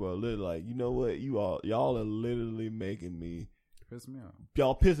that people are literally like, you know what, y'all are literally making me piss me off.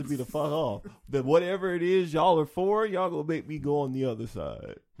 Y'all pissing me the fuck off. That whatever it is y'all are for, y'all gonna make me go on the other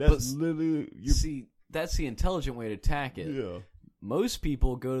side. That's literally see. That's the intelligent way to attack it. Yeah. Most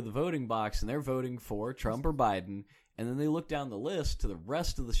people go to the voting box and they're voting for Trump or Biden, and then they look down the list to the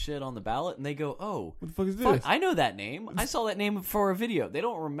rest of the shit on the ballot, and they go, "Oh, what the fuck is this? I know that name. I saw that name for a video." They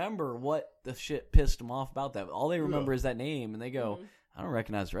don't remember what the shit pissed them off about that. All they remember is that name, and they go, "I don't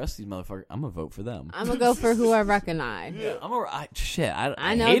recognize the rest of these motherfuckers. I'm gonna vote for them. I'm gonna go for who I recognize." Yeah,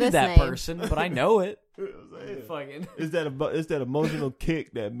 I know hated this that name. person, but I know it. Fucking. It's that emotional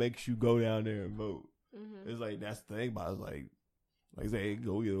kick that makes you go down there and vote. It's like that's the thing about it. It's like I say, it can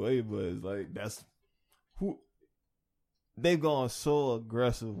go either way, but it's like that's who they've gone so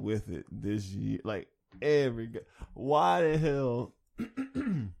aggressive with it this year. Like why the hell?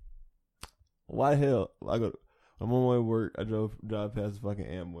 Why the hell? I'm on my way to work. I drive past the fucking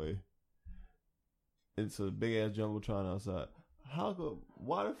Amway. It's a big ass jumbotron outside.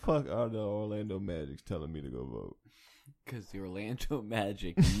 Why the fuck are the Orlando Magics telling me to go vote? Because the Orlando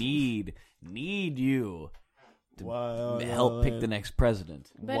Magic need you to help pick the next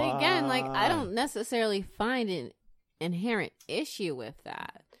president. But again, like, I don't necessarily find an inherent issue with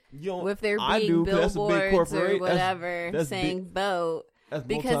that. With there being billboards or whatever saying vote.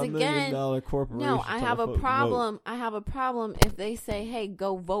 Because again, no, I have a problem. I have a problem if they say, "Hey,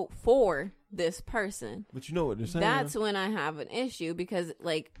 go vote for this person." But you know what they're saying. That's when I have an issue because,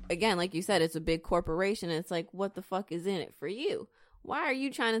 like, again, like you said, it's a big corporation. And it's like, what the fuck is in it for you? Why are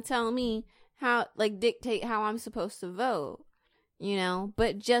you trying to tell me how, like, dictate how I'm supposed to vote? You know,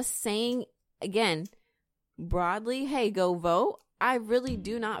 but just saying again, broadly, "Hey, go vote." I really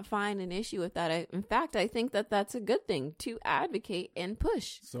do not find an issue with that. In fact, I think that that's a good thing to advocate and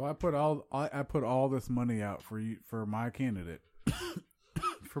push. So I put all this money out for my candidate.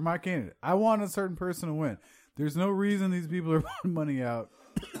 For my candidate, I want a certain person to win. There's no reason these people are putting money out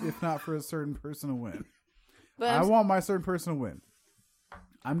if not for a certain person to win. But I want my certain person to win.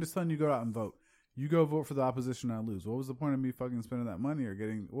 I'm just telling you, go out and vote. You go vote for the opposition, I lose. What was the point of me fucking spending that money or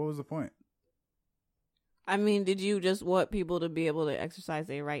getting? What was the point? I mean, did you just want people to be able to exercise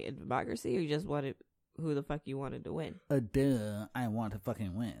their right in democracy, or you just wanted who the fuck you wanted to win? Duh, I want to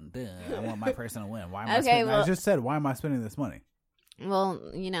fucking win. Duh, I want my person to win. Why am I spending? I just said, why am I spending this money?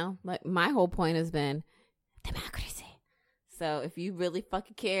 Well, you know, like my whole point has been democracy. So if you really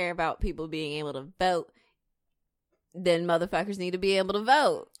fucking care about people being able to vote, then motherfuckers need to be able to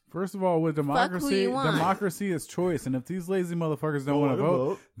vote. First of all, with democracy is choice, and if these lazy motherfuckers don't want to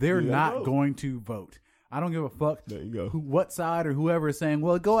vote, they're not going to vote. I don't give a fuck what side or whoever is saying,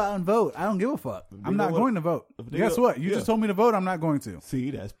 well, go out and vote. I don't give a fuck. I'm not going to vote. Guess what? You just told me to vote. I'm not going to.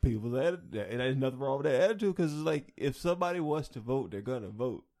 See, that's people's attitude. And there's nothing wrong with that attitude because it's like if somebody wants to vote, they're going to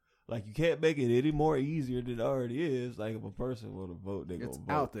vote. Like, you can't make it any more easier than it already is. Like, if a person want to vote, they're going to vote. It's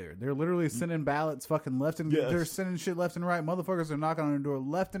out there. They're literally sending ballots fucking left and they're sending shit left and right. Motherfuckers are knocking on your door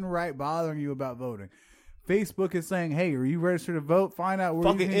left and right, bothering you about voting. Facebook is saying, "Hey, are you registered to vote? Find out where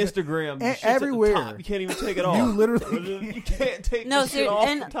fucking you can Instagram everywhere. You can't even take it off. You literally you can't take shit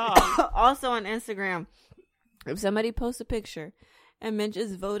off the top. Also on Instagram, if somebody posts a picture and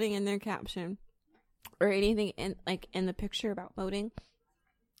mentions voting in their caption or anything in the picture about voting,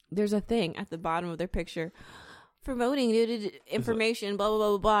 there's a thing at the bottom of their picture for voting information, blah blah blah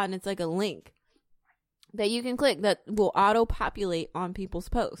blah blah, and it's like a link that you can click that will auto populate on people's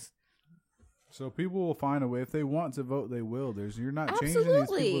posts. So people will find a way. If they want to vote, they will. You're not changing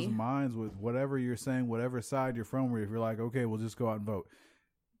these people's minds with whatever you're saying, whatever side you're from, where if you're like, okay, we'll just go out and vote.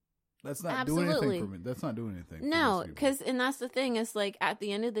 That's not doing anything for me. That's not doing anything. No, and that's the thing. It's like at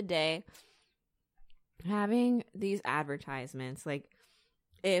the end of the day, having these advertisements, like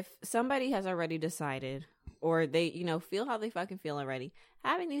if somebody has already decided or they, feel how they fucking feel already,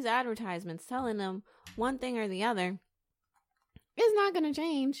 having these advertisements telling them one thing or the other is not going to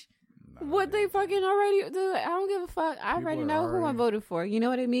change. What they fucking already do. I don't give a fuck. I already know who I voted for. You know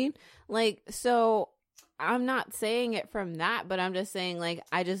what I mean? Like, so I'm not saying it from that, but I'm just saying, like,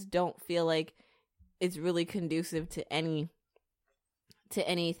 I just don't feel like it's really conducive to anything.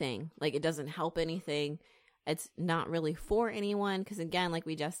 Like, it doesn't help anything. It's not really for anyone. Because, again, like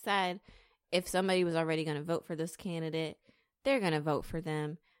we just said, if somebody was already going to vote for this candidate, they're going to vote for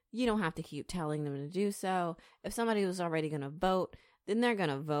them. You don't have to keep telling them to do so. If somebody was already going to vote, then they're going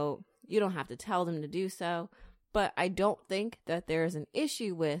to vote. You don't have to tell them to do so. But I don't think that there is an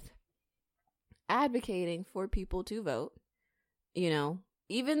issue with advocating for people to vote, you know,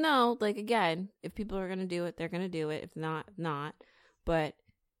 even though, like, again, if people are going to do it, they're going to do it. If not, not. But,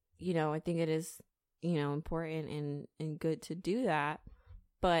 you know, I think it is, you know, important and good to do that.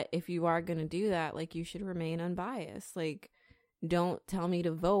 But if you are going to do that, like, you should remain unbiased. Like, don't tell me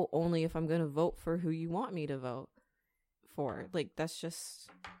to vote only if I'm going to vote for who you want me to vote for. Like, that's just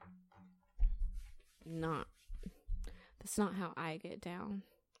not, that's not how I get down.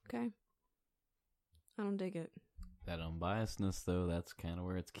 Okay? I don't dig it. That unbiasedness, though, that's kind of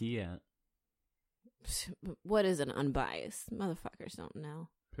where it's key at. What is an unbiased? Motherfuckers don't know.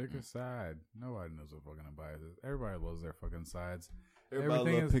 Pick a side. Nobody knows what fucking unbiased is. Everybody loves their fucking sides.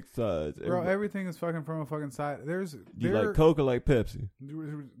 Everybody loves pick sides. Bro, everything is fucking from a fucking side. You like Coke or like Pepsi?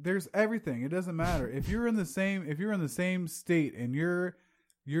 There's everything. It doesn't matter. If you're in the same state and you're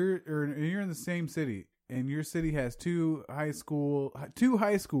in the same city and your city has two high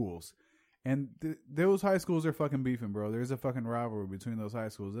schools. And those high schools are fucking beefing, bro. There's a fucking rivalry between those high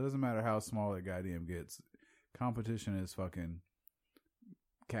schools. It doesn't matter how small it goddamn gets. Competition is fucking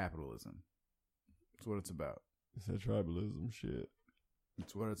capitalism. That's what it's about. It's that tribalism shit.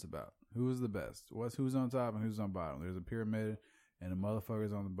 It's what it's about. Who is the best? Who's on top and who's on bottom? There's a pyramid, and the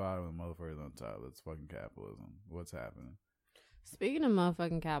motherfuckers on the bottom and the motherfuckers on top. That's fucking capitalism. What's happening? Speaking of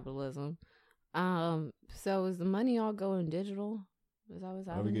motherfucking capitalism, so is the money all going digital? Is that what's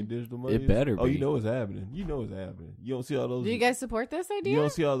happening? Are we getting digital money? It better be. Oh, you know what's happening. You know what's happening. You don't see all those. Do you guys support this idea? You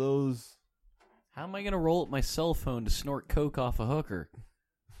don't see all those. How am I going to roll up my cell phone to snort coke off a hooker?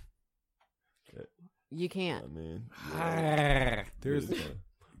 You can't. Oh, man. Yeah.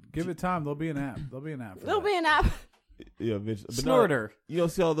 Give it time. There'll be an app. There'll be an app. Yeah, bitch. Snorter. You don't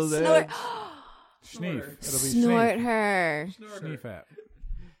see all those Snort. ads? Sneef. It'll be Snort Sneef. her. Sneef app.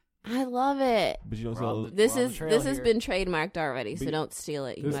 I love it. But you don't see all those. This has been trademarked already, so don't steal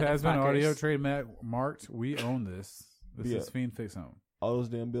it. You this has been audio trademarked. We own this. This is Fiend Fix Home. All those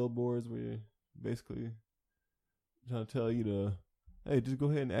damn billboards where you're basically trying to tell you to, hey, just go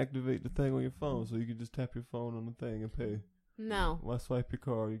ahead and activate the thing on your phone so you can just tap your phone on the thing and pay. No. Why swipe your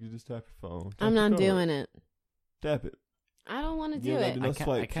card? You can just tap your phone. I'm not doing it. Tap it. I don't want to do it.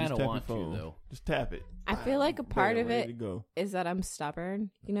 I kind of want to, though. Just tap it. I feel like a part of it is that I'm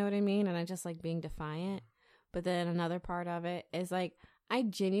stubborn. You know what I mean? And I just like being defiant. But then another part of it is like I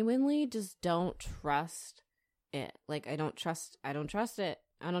genuinely just don't trust it. Like I don't trust it. I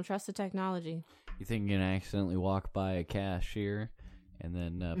don't trust the technology. You think you're gonna accidentally walk by a cashier and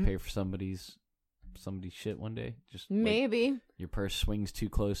then pay for somebody's shit one day? Just maybe your purse swings too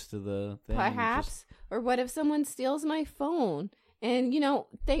close to the thing. Perhaps. Or what if someone steals my phone? And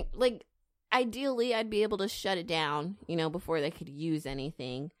ideally I'd be able to shut it down, before they could use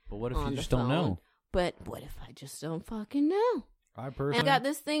anything. But what if you just don't know? But what if I just don't fucking know? I got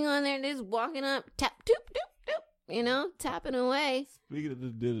this thing on there, just walking up, tap, doop, doop, doop, tapping away. Speaking of the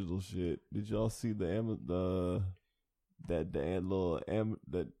digital shit, did y'all see the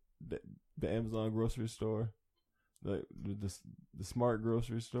Amazon grocery store, the smart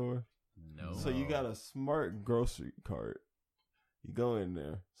grocery store? No. So you got a smart grocery cart. You go in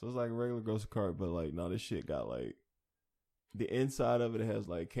there, so it's like a regular grocery cart, but like, no, this shit got like the inside of it has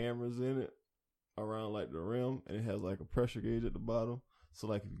like cameras in it around like the rim, and it has like a pressure gauge at the bottom. So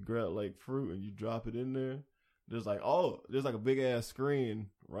like if you grab like fruit and you drop it in there, there's like a big ass screen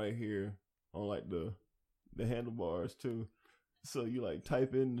right here on like the handlebars too. So you like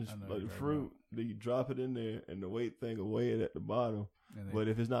type in the fruit, then you drop it in there, and the weight thing will weigh it at the bottom. But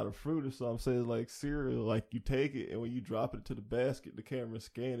if it's not a fruit or something, say it's like cereal, like you take it, and when you drop it to the basket, the camera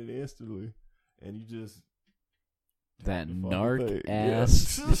scan it instantly, and you just that narc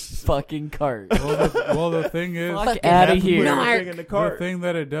ass fucking cart. Well, the thing is, fuck out of here. The thing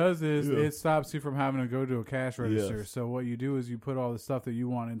that it does is it stops you from having to go to a cash register. Yes. So what you do is you put all the stuff that you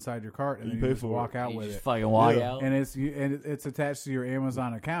want inside your cart, and then you just walk out with it. Fucking walk out, and it's attached to your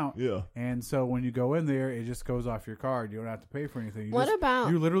Amazon account. Yeah. And so when you go in there, it just goes off your card. You don't have to pay for anything.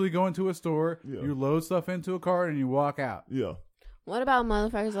 You literally go into a store, you load stuff into a cart, and you walk out. Yeah. What about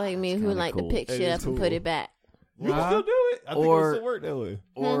motherfuckers like me who like to pick shit up and put it back? You can still do it. I think it'll still work that way.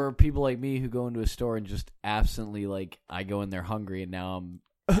 Or people like me who go into a store and just absently, like, I go in there hungry and now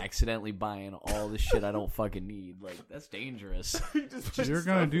accidentally buying all the shit I don't fucking need. Like, that's dangerous. You're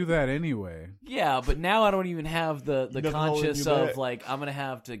gonna do that anyway. Yeah, but now I don't even have the conscious of back. like I'm gonna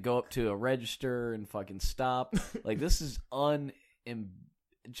have to go up to a register and fucking stop. Like, this is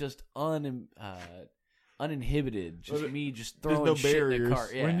uninhibited. Just me just throwing no shit in the barriers.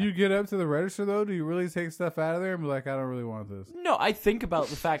 cart. Yeah. When you get up to the register, though, do you really take stuff out of there and be like, I don't really want this? No, I think about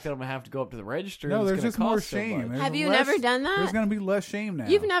the fact that I'm gonna have to go up to the register. No, and there's it's just gonna more cost so shame. much. There's Have you less- never done that? There's gonna be less shame now.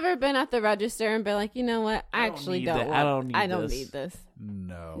 You've never been at the register and been like, you know what? I don't actually need don't. that. Want, I don't need this. need this.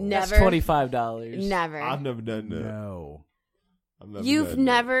 No. Never. That's $25. Never. I've never done that. No. I've never You've done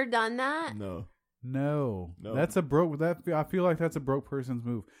never done that? that. No. No. That's a broke. I feel like that's a broke person's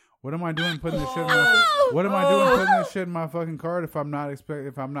move. What am I doing putting this shit in my? What am I doing putting this shit in my fucking cart if I'm not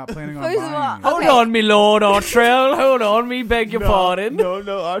planning on First of buying all, it? Hold Okay. on, me lord, Artrell. Hold on, me beg your pardon. No,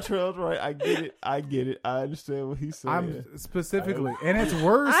 Artrell's right. I get it. I understand what he's saying. I'm specifically, and it's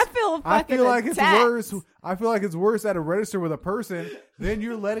worse. I feel I fucking feel like it's attacked. worse. I feel like it's worse at a register with a person. Then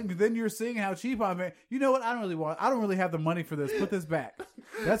you're seeing how cheap I'm at. You know what? I don't really have the money for this. Put this back.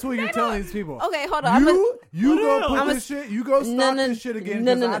 That's what you're telling these people. Okay, hold on. You go put I'ma- this shit. You go stock this shit again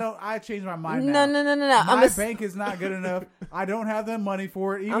no, because no. I changed my mind No, now. no. My bank is not good enough. I don't have the money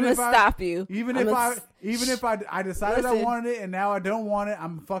for it. Even I'm gonna if stop you. Even I'ma if I decided I Listen. wanted it and now I don't want it,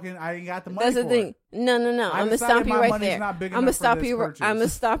 I ain't got the money. That's the for thing. It. No. I'm gonna decided stop you my right money's there. not big I'm gonna enough for stop this you. purchase. I'm gonna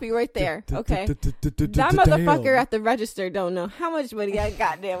stop you right there. Okay. That motherfucker at the register don't know how much money I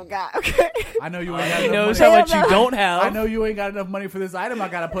goddamn got. Okay. I know you ain't got He enough knows money. how much you don't have. I know you ain't got enough money for this item. I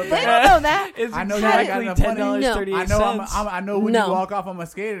gotta put They back. don't know that. It's I know you ain't got exactly enough money. $10.38. No. I know when No. you walk off on my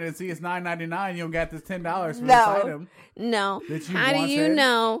skater and see it's $9.99, you don't got this $10 for this No. item. No. That you How do you wanted.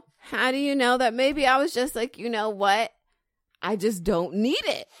 know? How do you know that maybe I was just like, you know what? I just don't need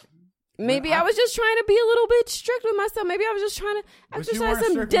it. Maybe I was just trying to be a little bit strict with myself. Maybe I was just trying to exercise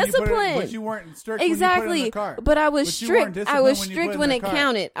some discipline. But you weren't strict when you put it in Exactly. the cart. But I was But you weren't strict. I was disciplined when you strict put it when in it the cart.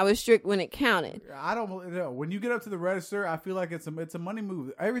 counted. I was strict when it counted. I don't know. When you get up to the register, I feel like it's a money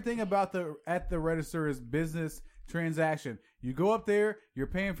move. Everything about at the register is business transaction. You go up there, you're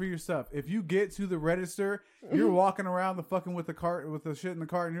paying for your stuff. If you get to the register, you're walking around the fucking with the cart with the shit in the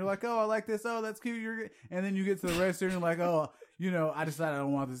cart, and you're like, oh, I like this. Oh, that's cute. And then you get to the register, and you're like, oh, I decided I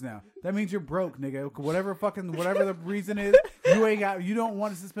don't want this now. That means you're broke, nigga. Whatever the reason is, you don't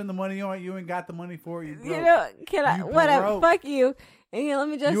want us to spend the money on it. You ain't got the money for it. You broke. You know, can I? You Whatever. broke. Fuck you. And let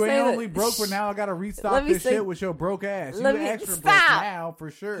me just You say ain't that- only broke, but now I gotta restock Let me this say- shit with your broke ass. You let me- extra broke stop. now for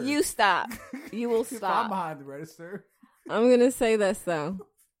sure. You stop. You will If I'm stop. behind the register. I'm gonna say this though.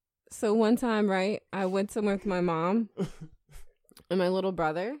 So one time, right, I went somewhere with my mom and my little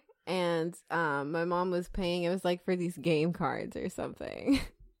brother, and my mom was paying. It was like for these game cards or something,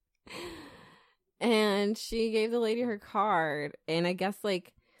 and she gave the lady her card, and I guess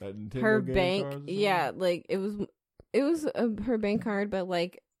like her bank, yeah, like it was her bank card, but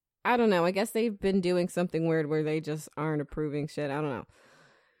like I don't know. I guess they've been doing something weird where they just aren't approving shit. I don't know.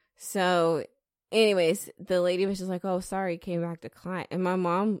 So. Anyways, the lady was just like, oh, sorry, came back declined. And my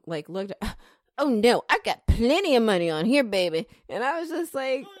mom, like, looked, oh, no, I got plenty of money on here, baby. And I was just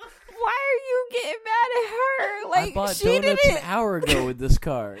like, why are you getting mad at her? Like, I bought she donuts didn't. an hour ago with this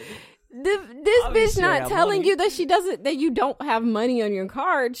card. This Obviously, bitch I not have telling money. you that that you don't have money on your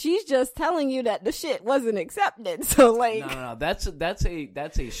card. She's just telling you that the shit wasn't accepted. So, like. No. That's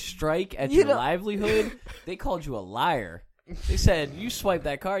a strike at You your don't- livelihood. They called you a liar. They said, you swipe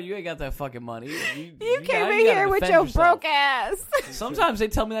that card, you ain't got that fucking money. You came gotta in here with defend your yourself. broke ass. Sometimes they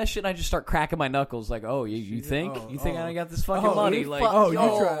tell me that shit and I just start cracking my knuckles like, oh, you think? Oh, You think oh. I ain't got this fucking Oh, money? you Like, fuck- Oh,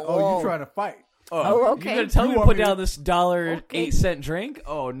 Yo. you trying to fight? Oh, okay. You gonna tell You me to want put me to- down this Okay. $1.08 drink?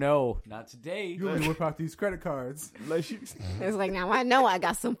 Oh no, not today. You want me to whip out these credit cards? Like she, It's like, now I know I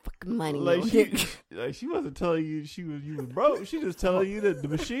got some fucking money. like on she, here. like she wasn't telling you you was broke. She just telling you that the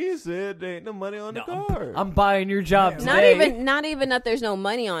machine said there ain't no money on the card. I'm buying your job Not today. Not even that there's no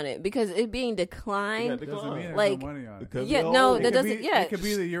money on it, because it being declined. Yeah, Doesn't mean there's Like- no money on it. Because Yeah, of the no, whole- that It could doesn't. be- Yeah, It could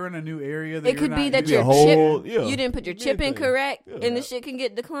be that you're in a new area. That it could you're be not that used your to. whole- chip, yeah. you didn't put your Could be chip in anything. correct, Yeah. and the shit can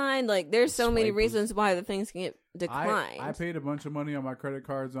get declined. Like, there's so many Swipe was- reasons why the things can get declined. I paid a bunch of money on my credit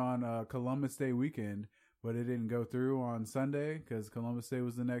cards on Columbus Day weekend, but it didn't go through on Sunday because Columbus Day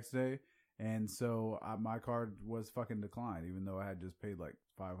was the next day, and so my card was fucking declined, even though I had just paid like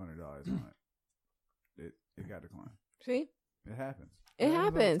 $500 on it. It got declined. See, It happens. it happens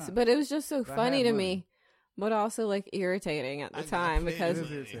all the happens, time. but it was just so I funny had to money. me, but also like irritating at the time because It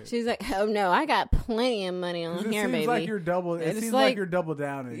is irritating. she's like, "Oh no, I got plenty of money 'Cause on it here, seems baby." like you're double. It It's seems like- like you're double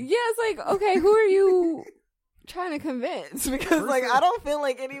downing. Yeah, it's like, okay, who are you? trying to convince? Because I don't feel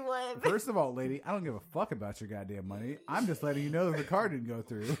like anyone. First of all, lady, I don't give a fuck about your goddamn money. I'm just letting you know that the car didn't go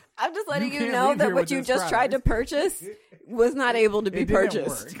through. I'm just letting you know that what you just tried to purchase was not able to be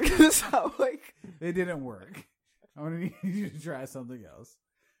purchased. So it didn't work. I'm gonna need you to try something else.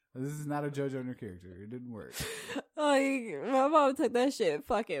 This is not a JoJo in your character. It didn't work. My mom took that shit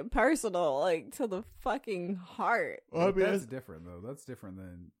fucking personal, to the fucking heart. Well, that's different though. That's different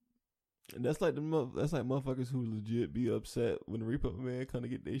than. That's like motherfuckers who legit be upset when the repo man kind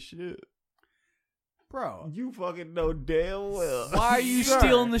of get their shit. Bro, you fucking know damn well. Why are you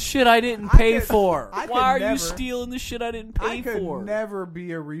stealing the shit I didn't pay for? Why are you stealing the shit I didn't pay for? I could never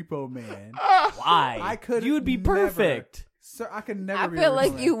be a repo man. Why? I could. You would be perfect. Sir, I could never. I feel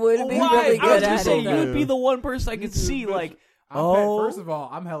like you would be really good at it. You would be the one person I could see. First of all,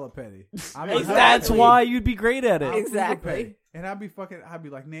 I'm hella petty. That's why you'd be great at it. Exactly. And I'd be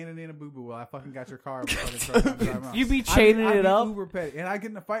like, Nana boo boo, well, I fucking got your car. You'd be chaining it up. Uber petty. And I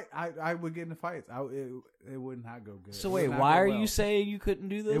get in a fight. I would get in fights. It would not go good. So wait, why are you saying you couldn't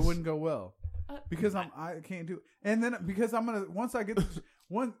do this? It wouldn't go well. Because I can't do it. And then because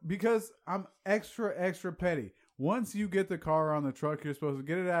because I'm extra petty. Once you get the car on the truck, you're supposed to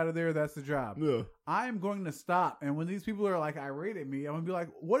get it out of there. That's the job. Yeah. I'm going to stop. And when these people are irate at me, I'm going to be like,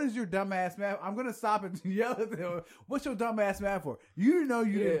 what is your dumbass mad? I'm going to stop and yell at them. What's your dumbass mad for? You know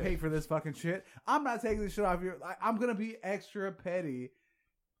you didn't pay for this fucking shit. I'm not taking this shit off your... I'm going to be extra petty.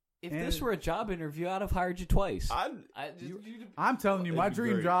 If this were a job interview, I'd have hired you twice. I'm telling you, my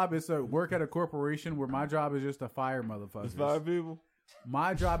dream job is to work at a corporation where my job is just to fire motherfuckers. Fire people?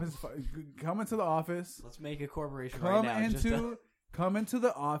 My job is come into the office. Let's make a corporation right now. Come into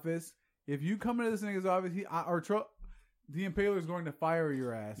the office. If you come into this nigga's office, the Impaler is going to fire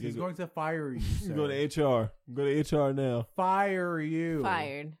your ass. He's going to fire you. Sir. Go to HR. Go to HR now. Fire you.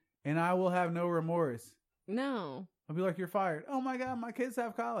 Fired. And I will have no remorse. No. I'll be like, you're fired. Oh my god, my kids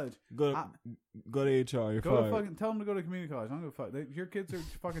have college. Go to HR. You're fired. Tell them to go to community college. I don't give a fuck. Your kids are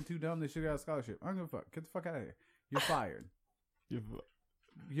fucking too dumb. They should have got a scholarship. I don't give a fuck. Get the fuck out of here. You're fired.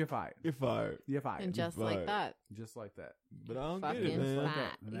 You're fired. You're fired. You're fired. And just like that. Just like that. But I don't fucking get it, man.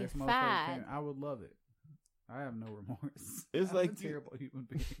 Fat. The next You're motherfucker fat. I would love it. I have no remorse. It's I'm a terrible human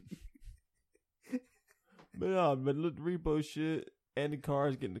being. But look, the repo shit and the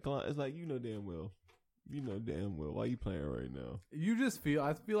cars getting declined. It's like, you know damn well. Why you playing right now? I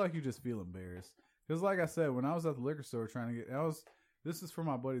feel like you just feel embarrassed. Because like I said, when I was at the liquor store trying to this is for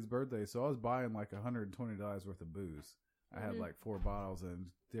my buddy's birthday, so I was buying $120 worth of booze. I had 4 bottles and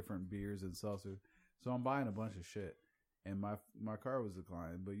different beers and seltzer. So I'm buying a bunch of shit. And my car was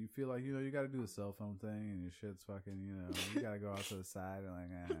declined. But you feel like, you got to do the cell phone thing and your shit's fucking, you got to go out to the side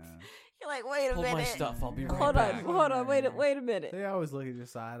and You're like, wait a minute. Hold my stuff. I'll be right back. Hold on. Wait a minute. They always look at your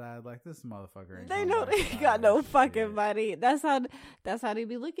side-eyed like, this motherfucker ain't They know they got no fucking money. That's how they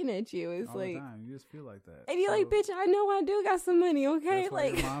be looking at you. It's all like, the time. You just feel like that. And you're like, bitch, I know I do got some money, okay? That's why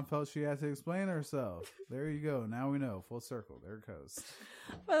your mom felt she had to explain herself. There you go. Now we know. Full circle. There it goes.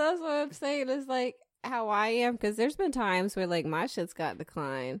 But that's what I'm saying. It's like how I am, because there's been times where my shit's got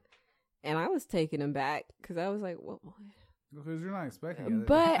declined, and I was taking them back because I was like, what? Because you're not expecting it.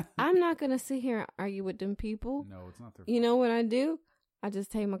 But I'm not gonna sit here and argue with them people. No, it's not their fault. You know what I do? I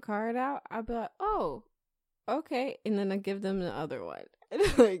just take my card out. I be like, oh, okay, and then I give them the other one.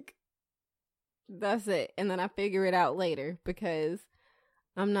 That's it. And then I figure it out later because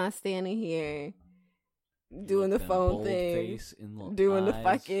I'm not standing here doing the phone thing, doing the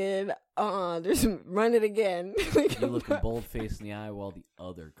fucking just run it again. You looking bold face in the eye while the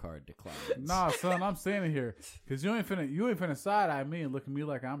other card declines. Nah, son, I'm standing here because you ain't finna side eye me and look at me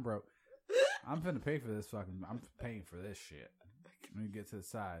like I'm broke. I'm finna pay for this I'm paying for this shit. Let me get to the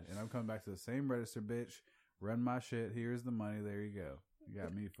side, and I'm coming back to the same register, bitch. Run my shit. Here's the money. There you go. You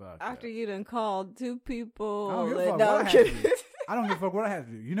got me fucked. After you done called 2 people. I don't give a fuck what I have to do. I don't give a fuck what I have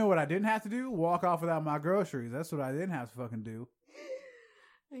to do. You know what I didn't have to do? Walk off without my groceries. That's what I didn't have to fucking do.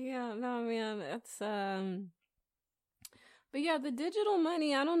 Yeah, no, man, it's but yeah, the digital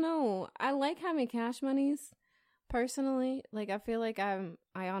money, I don't know. I like having cash monies personally. I feel like I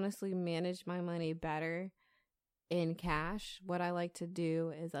honestly manage my money better in cash. What I like to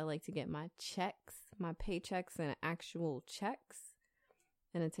do is I like to get my paychecks and actual checks,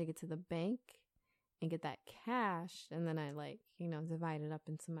 and then take it to the bank and get that cash, and then I divide it up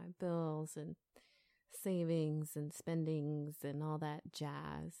into my bills and savings and spendings and all that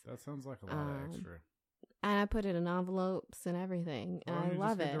jazz. That sounds like a lot of extra. And I put it in envelopes and everything, and I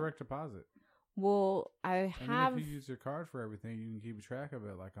love it. Direct deposit. Well, if you use your card for everything, you can keep track of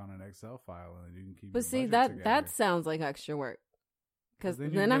it on an Excel file, and you can keep. But see, that sounds like extra work. because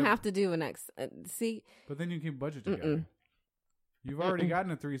then I have to do an see. But then you keep budget together. You've already gotten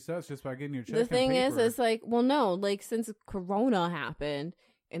the 3 sets just by getting your check. The thing is, it's like, well, no, like since Corona happened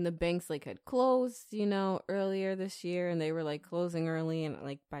and the banks like had closed, you know, earlier this year, and they were like closing early, and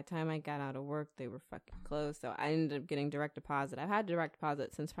like by the time I got out of work, they were fucking closed. So I ended up getting direct deposit. I've had direct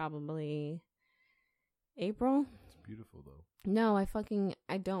deposit since probably April. It's beautiful though. No,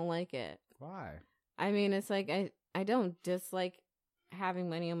 I don't like it. Why? I mean, it's like I don't dislike having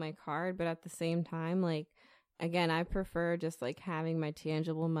money on my card, but at the same time, like, again, I prefer just like having my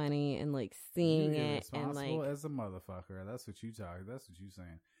tangible money and like seeing it and like as a motherfucker. That's what you talk. That's what you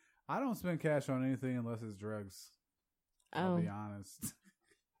saying. I don't spend cash on anything unless it's drugs. I'll be honest.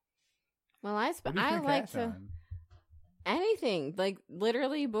 Well, I like to on? Anything, like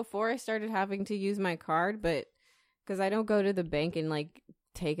literally before I started having to use my card, but because I don't go to the bank and like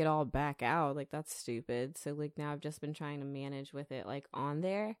take it all back out, like that's stupid. So like now I've just been trying to manage with it like on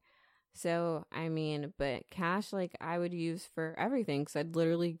there. So, I mean, but cash, like, I would use for everything. So I'd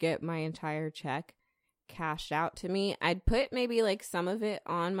literally get my entire check cashed out to me. I'd put maybe, like, some of it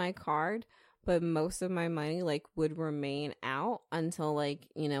on my card, but most of my money, like, would remain out until, like,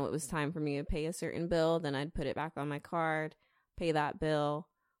 you know, it was time for me to pay a certain bill. Then I'd put it back on my card, pay that bill,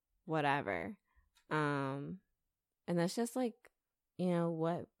 whatever. And that's just, like, you know,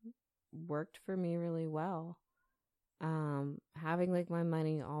 what worked for me really well. Having like my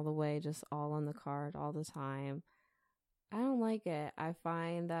money all the way, just all on the card all the time. I don't like it. I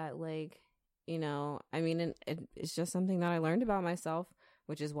find that like, you know, I mean, it's just something that I learned about myself,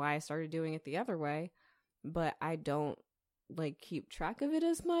 which is why I started doing it the other way, but I don't like keep track of it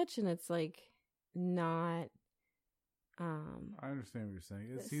as much. And it's like not, I understand what you're saying.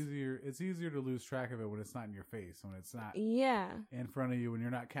 It's easier to lose track of it when it's not in your face, when it's not in front of you, when you're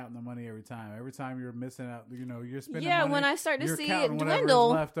not counting the money every time. Every time you're missing out, you know, you're spending money. When I start to see it dwindle,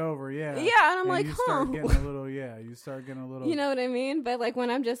 left over, and I'm like, you start getting you start getting a little, you know what I mean? But like when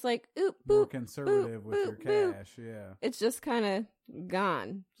I'm just like, oop, boop, more conservative boop, with boop, your cash, boop, it's just kind of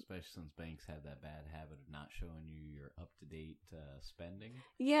gone. Especially since banks have that bad habit of not showing you your up-to-date spending.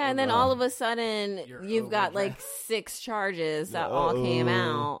 Yeah, and then all of a sudden, you've got like 6 charges that all came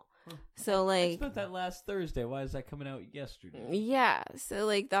out. So like, I spent that last Thursday. Why is that coming out yesterday? Yeah, so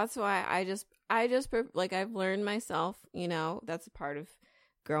like that's why I just like I've learned myself. You know, that's a part of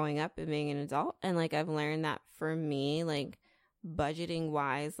growing up and being an adult, and like I've learned that for me, like budgeting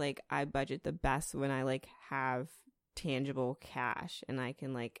wise, like I budget the best when I like have tangible cash and I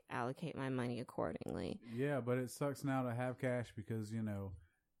can like allocate my money accordingly. Yeah, but it sucks now to have cash because, you know,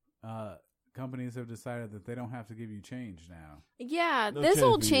 companies have decided that they don't have to give you change now. Yeah, this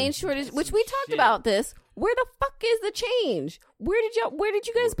whole change shortage, which we talked about this. Where the fuck is the change? Where did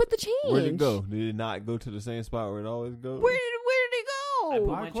you guys put the change? Where did it go? Did it not go to the same spot where it always goes? Where did it go? I put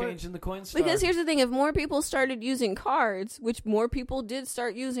my change in the coin star. Because here's the thing, if more people started using cards, which more people did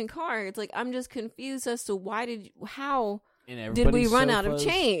start using cards, like I'm just confused as to how did we run out of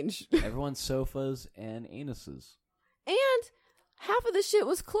change? Everyone's sofas and anuses. And half of the shit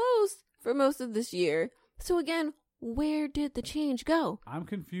was closed for most of this year. So again, where did the change go? I'm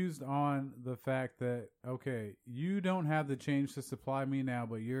confused on the fact that, okay, you don't have the change to supply me now,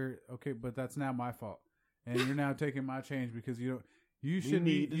 but that's now my fault. And you're now taking my change because you don't. You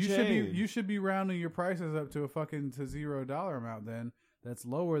should be rounding your prices up to $0 amount then. That's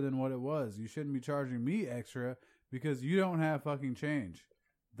lower than what it was. You shouldn't be charging me extra because you don't have fucking change.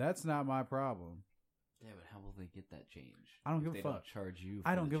 That's not my problem. Yeah, but how will they get that change? I don't give a fuck. Don't charge you.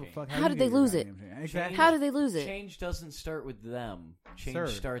 I don't give a fuck. How did they lose it? Exactly. How did they lose it? Change doesn't start with them. Change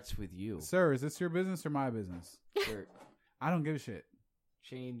starts with you. Sir, is this your business or my business? Sir. I don't give a shit.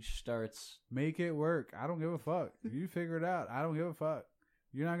 Change starts. Make it work. I don't give a fuck. You figure it out. I don't give a fuck.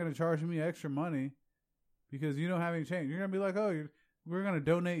 You're not going to charge me extra money because you don't have any change. You're going to be like, we're going to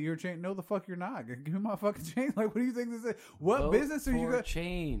donate your change. No, the fuck you're not. Give me my fucking change. Like, what do you think this is? What Vote business are you going to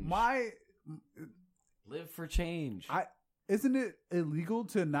change? Live for change. Isn't it illegal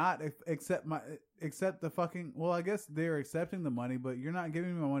to not accept the fucking, well, I guess they're accepting the money, but you're not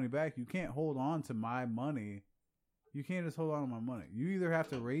giving me my money back. You can't hold on to my money. You can't just hold on to my money. You either have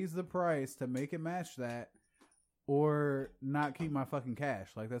to raise the price to make it match that or not keep my fucking cash.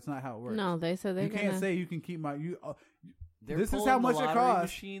 Like, that's not how it works. No, they said you can't say you can keep my, this is how much it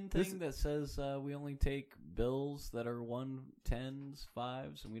costs. Machine thing that says we only take bills that are 1, 10s,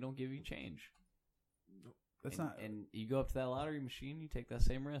 5s, and we don't give you change. That's and you go up to that lottery machine, you take that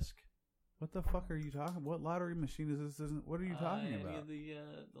same risk. What the fuck are you talking? What lottery machine is this? What are you talking about?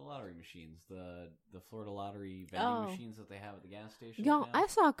 The lottery machines, the Florida Lottery vending machines that they have at the gas station. Yo, I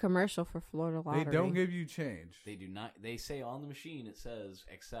saw a commercial for Florida Lottery. They don't give you change. They do not. They say on the machine it says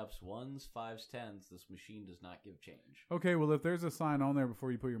accepts ones, fives, tens. This machine does not give change. Okay, well if there's a sign on there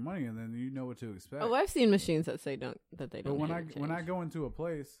before you put your money in, then you know what to expect. Oh, I've seen machines that say they don't. But when I go into a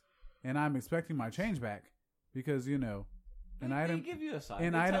place and I'm expecting my change back because They give you a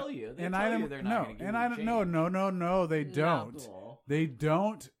sign. They tell you. They tell you they're not going to give you change. No, they don't.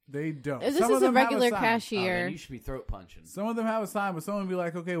 They don't. If this is a regular cashier, you should be throat punching. Some of them have a sign, but some will be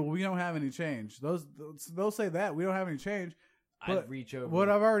like, okay, well, we don't have any change. They'll say that we don't have any change. But I'd reach over. What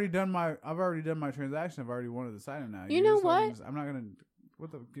I've already done my transaction. I've already wanted the sign now. You know what? I'm not gonna.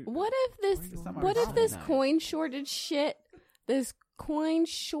 What if this coin shortage shit, this coin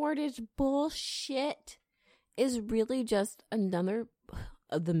shortage bullshit, is really just another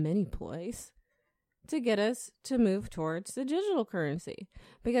of the many plays to get us to move towards the digital currency?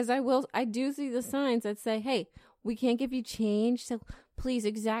 Because I do see the signs that say, hey, we can't give you change, so please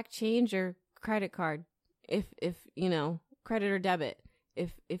exact change your credit card if credit or debit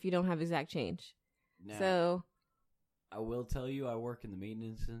if you don't have exact change. Now, so I will tell you, I work in the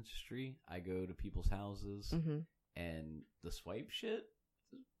maintenance industry. I go to people's houses and the swipe shit,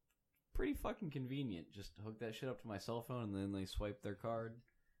 pretty fucking convenient. Just hook that shit up to my cell phone and then they swipe their card.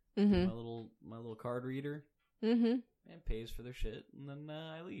 My little card reader. And pays for their shit, and then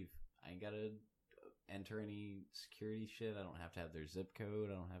I leave. I ain't gotta enter any security shit. I don't have to have their zip code.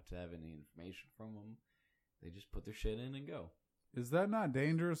 I don't have to have any information from them. They just put their shit in and go. Is that not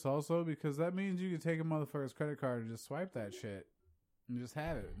dangerous also? Because that means you can take a motherfucker's credit card and just swipe that shit and just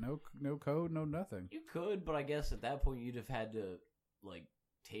have it. No code, no nothing. You could, but I guess at that point you'd have had to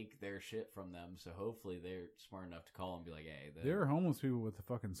take their shit from them. So hopefully they're smart enough to call and be like, "Hey, there are homeless people with the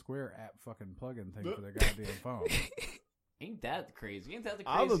fucking Square app fucking plug-in thing for their goddamn phone." Ain't that crazy? Ain't that the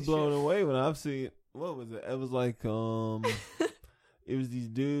crazy? I was blown shit? away when I've seen. What was it? It was like it was these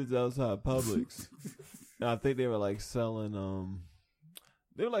dudes outside Publix, and I think they were selling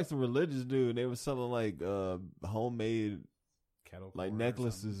they were some religious dude. They were selling homemade kettle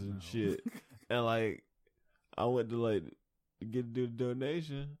necklaces and shit, and I went to get to do the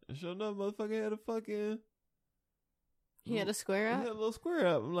donation, and sure enough, motherfucker had a fucking. He had a Square app? He had a little Square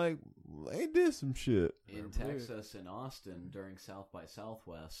app. I'm like, ain't this some shit? In Texas, in Austin, during South by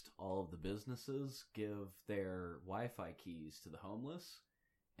Southwest, all of the businesses give their Wi-Fi keys to the homeless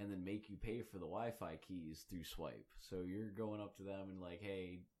and then make you pay for the Wi-Fi keys through swipe. So you're going up to them and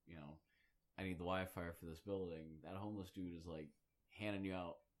hey, I need the Wi-Fi for this building. That homeless dude is handing you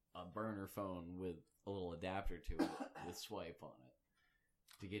out a burner phone with a little adapter to it with swipe on it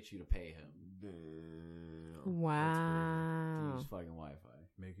to get you to pay him. Damn. Wow. To use fucking Wi-Fi.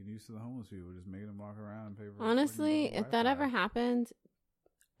 Making use of the homeless people, just making them walk around and pay for. Honestly, if that ever happened,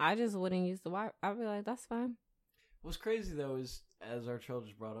 I just wouldn't use the Wi-Fi. I'd be like, that's fine. What's crazy though is, as our child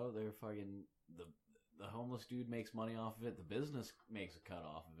just brought up, they're fucking the homeless dude makes money off of it. The business makes a cut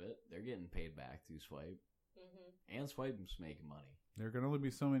off of it. They're getting paid back through swipe, and swipe's making money. There can only be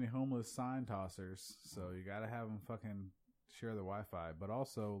so many homeless sign tossers, so you gotta have them fucking share the Wi-Fi. But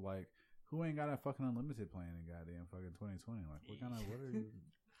also, who ain't got a fucking unlimited plan in goddamn fucking 2020? What are you?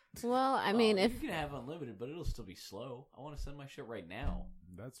 Well, I mean, if you can have unlimited, but it'll still be slow. I want to send my shit right now.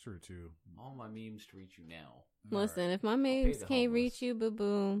 That's true too. All my memes to reach you now. Listen, if my memes can't reach you, boo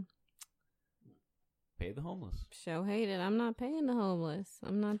boo. Pay the homeless. Show hated. I'm not paying the homeless.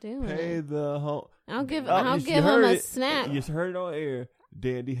 I'm not doing it. Pay the I'll give him a snack. You just heard it on air.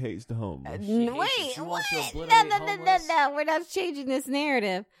 Dandy hates the homeless. Wait, what? No. We're not changing this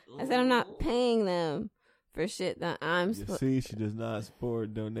narrative. I said I'm not paying them for shit that I'm supposed. See, she does not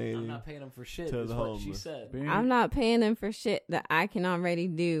support donating. I'm not paying them for shit. To the homeless. She said. I'm not paying them for shit that I can already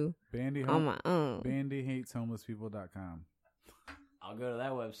do on my own. BandyHatesHomelessPeople.com. I'll go to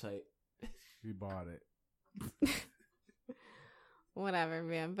that website. We bought it. Whatever,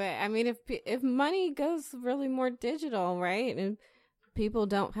 man. But I mean, if money goes really more digital, right, and people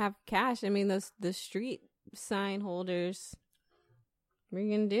don't have cash, I mean, the street sign holders, what are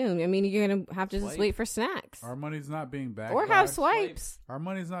you gonna do? I mean, you're gonna have to just wait for snacks. Our money's not being backed, or have swipes. Our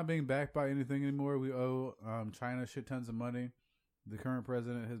money's not being backed by anything anymore. We owe China shit tons of money. The current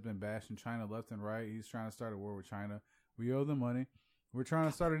president has been bashing China left and right. He's trying to start a war with China. We owe them money. We're trying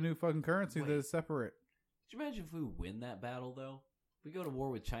to start a new fucking currency that is separate. Could you imagine if we win that battle, though? We go to war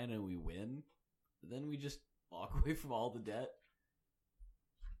with China and we win, then we just walk away from all the debt?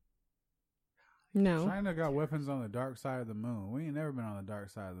 No. China got weapons on the dark side of the moon. We ain't never been on the dark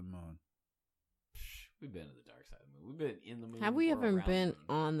side of the moon. We've been to the dark side of the moon. We've been in the moon. Have we or ever around been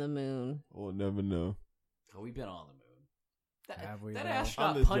the moon. on the moon? We'll never know. Oh, we've been on the moon. Have we That though? astronaut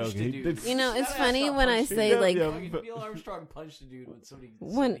I'm just punched a joking. dude. He did- You know, it's That funny astronaut when I punched a say, dude. like- Yeah, Neil Armstrong punched a dude when somebody.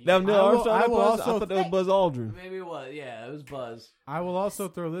 When- Now, Neil I will- Armstrong, I will I also thought that was Buzz Aldrin. Maybe it was. Yeah, it was Buzz. I will also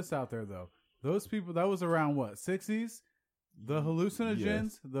throw this out there though. Those people that was around what 60s. The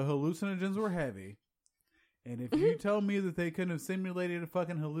hallucinogens were heavy. And if you tell me that they couldn't have simulated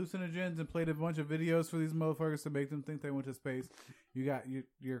fucking hallucinogens and played a bunch of videos for these motherfuckers to make them think they went to space,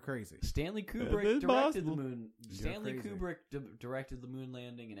 you're crazy. Stanley It's Kubrick directed possible. the moon. You're Stanley crazy. Kubrick directed the moon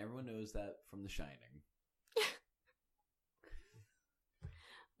landing, and everyone knows that from The Shining.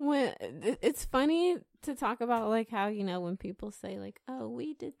 When it's funny to talk about like how, you know, when people say like, oh,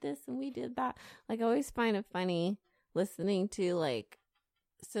 we did this and we did that, like I always find it funny listening to like,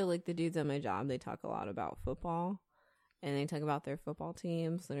 so like the dudes at my job, they talk a lot about football and they talk about their football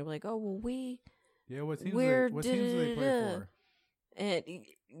teams and they're like, oh well, Yeah, what teams we're do they play for? and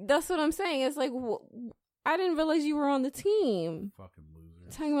that's what I'm saying. It's like I didn't realize you were on the team. Fucking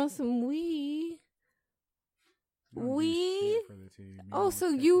loser. Talking about some we. You don't do We? shit for the team. Oh, don't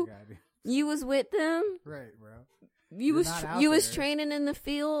so catch you- the goddamn- You was with them. right, bro. You You're was not out you was there. training in the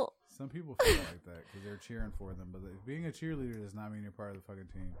field. Some people feel like that because they're cheering for them, but being a cheerleader does not mean you're part of the fucking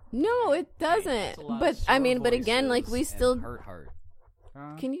team. No, it That's doesn't. a lot But of I sore mean, but again, like we voices still and hurt heart.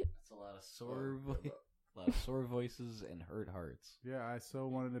 Huh? can you. That's a lot of a lot of sore voices and hurt hearts. Yeah, I so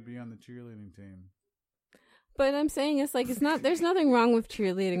wanted to be on the cheerleading team. But I'm saying it's like it's not. There's nothing wrong with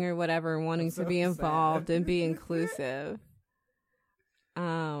cheerleading or whatever, wanting That's to so be sad. involved and be inclusive.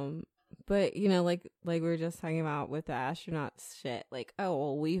 But you know, like we were just talking about with the astronauts shit. Like, oh,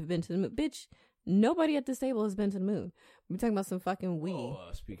 well, we've been to the moon, bitch. Nobody at this table has been to the moon. We're talking about some fucking we. Oh,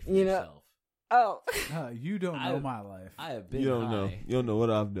 speak for You know- yourself. Oh, You don't know my life. I have been. You don't high. know. You don't know what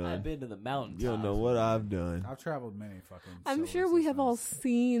I've I've done. been to the mountains. You don't know what I've done. I've traveled many fucking. I'm solar sure we have all systems.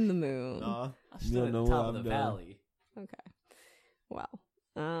 seen the moon. Nah, I you stood don't at know the what top of I've the done. valley. Okay. Well,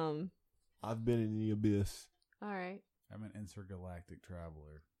 I've been in the abyss. all right. I'm an intergalactic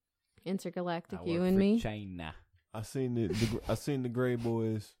traveler. Intergalactic, I you work and for me. China. I seen I seen the Gray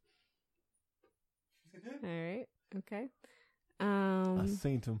Boys. All right. Okay. I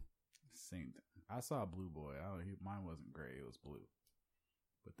seen them. Saint. I saw a blue boy. Mine wasn't gray. It was blue.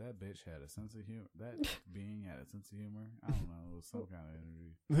 But that bitch had a sense of humor. That being had a sense of humor. I don't know. It was some kind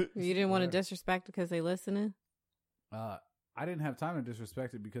of energy. You didn't want to Whatever. disrespect because they listening? I didn't have time to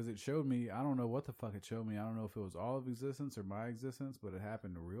disrespect it because it showed me. I don't know what the fuck it showed me. I don't know if it was all of existence or my existence, but it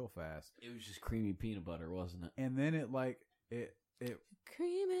happened real fast. It was just creamy peanut butter, wasn't it? And then it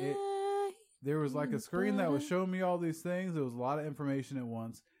Creamy. there was like a screen that was showing me all these things. There was a lot of information at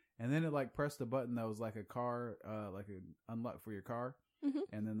once. And then it like pressed a button that was like a car, like an unlock for your car. Mhm.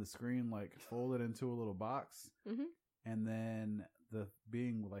 And then the screen like folded into a little box. Mhm. And then the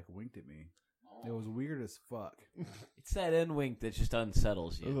being like winked at me. It was weird as fuck. It's that end wink that just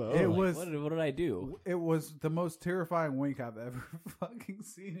unsettles you. It Like, was- What did I do? It was the most terrifying wink I've ever fucking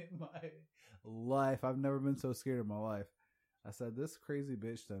seen in my life. I've never been so scared in my life. I said, this crazy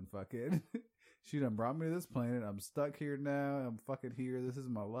bitch done fucking. She done brought me to this planet. I'm stuck here now. I'm fucking here. This is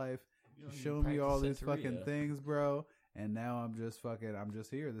my life. She's showing me all these fucking things, bro. And now I'm just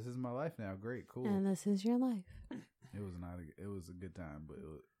here. This is my life now. Great, cool. And this is your life. It was not. It was a good time, but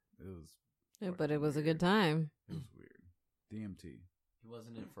it was. But it was a good time. It was weird. DMT. He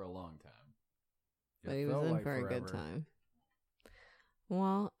wasn't in for a long time. But It he was felt in like for a good forever. time.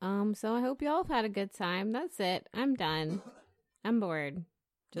 Well, so I hope y'all have had a good time. That's it. I'm done. I'm bored.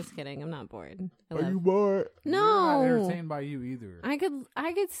 Just kidding. I'm not bored. I Are love- you bored? We're not No. entertained by you either. I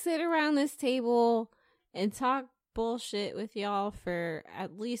could sit around this table and talk bullshit with y'all for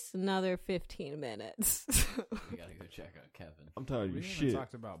at least another 15 minutes. We gotta go check on Kevin. I'm tired of We your haven't shit.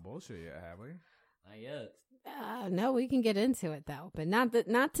 talked about bullshit yet, have we? Not yet. No, we can get into it though, but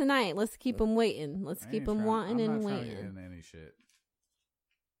not tonight. Let's keep them waiting. Let's I keep ain't them trying- wanting I'm and not trying to get waiting. into any shit.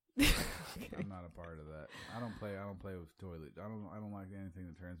 Okay. I'm not a part of that. I don't play with toilet. I don't like anything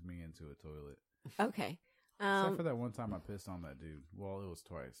that turns me into a toilet. Okay. Except for that one time I pissed on that dude. Well, it was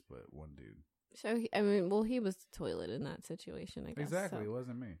twice, but one dude. So he was the toilet in that situation, I guess. Exactly, so. it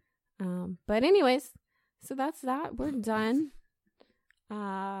wasn't me. But anyways, so that's that. We're done.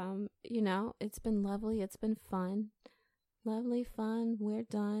 It's been lovely. It's been fun. Lovely fun. We're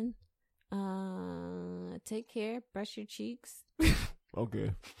done. Take care. Brush your cheeks.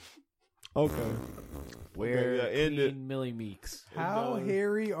 Okay. Where yeah, end it. Millie Meeks. How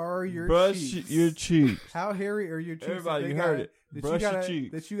hairy are your Brush cheeks? your cheeks. How hairy are your cheeks? that Everybody, they you gotta- heard it. That Brush you your gotta,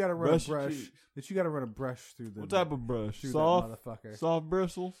 cheeks. That you got to run Brush a your brush. cheeks. That you got to run a brush through the. What type of brush? through Soft? that motherfucker. Soft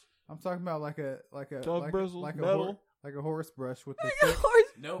bristles? I'm talking about like a Dog bristles, metal. like a horse brush with the Like thick, a horse.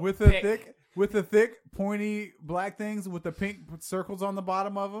 No, with the thick pointy black things with the pink circles on the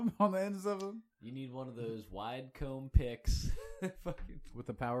bottom of them, on the ends of them. You need one of those wide comb picks. With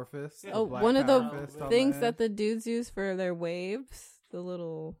the power fist. Oh, black one of power the fist on things end. that the dudes use for their waves. The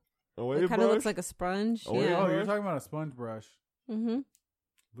little. A It wave kind of brush? looks like a sponge. Oh, yeah. Oh, you're talking about a sponge brush. Mm-hmm.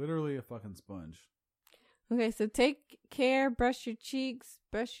 Literally a fucking sponge. Okay, so take care. Brush your cheeks.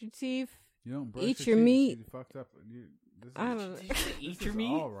 Brush your teeth. You don't brush Eat your your teeth, meat. You fucked up. This I don't know. Eat this your is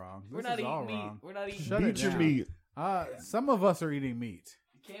meat. all wrong. We're This not is all eating meat. wrong. We're not eating Shut meat. it Beat your down. meat. Some of us are eating meat.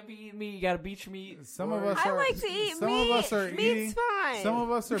 You can't be eating meat. You gotta beat your meat. Some of us I are. like to eat some meat. of us are Meat's eating. fine. Some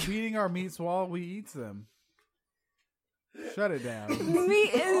of us are beating our meats while we eat them. Shut it down.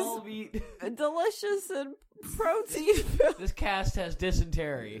 Meat All is meat. delicious and protein filled. This cast has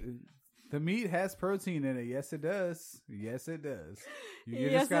dysentery. The meat has protein in it. Yes, it does. Yes, it does. You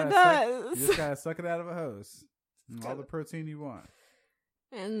Yes, just gotta it suck, does. You just gotta suck it out of a hose. All the protein you want.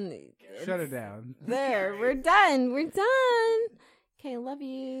 And Shut it down. there, we're done. We're done. Okay, love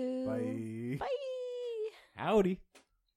you. Bye. Bye. Howdy.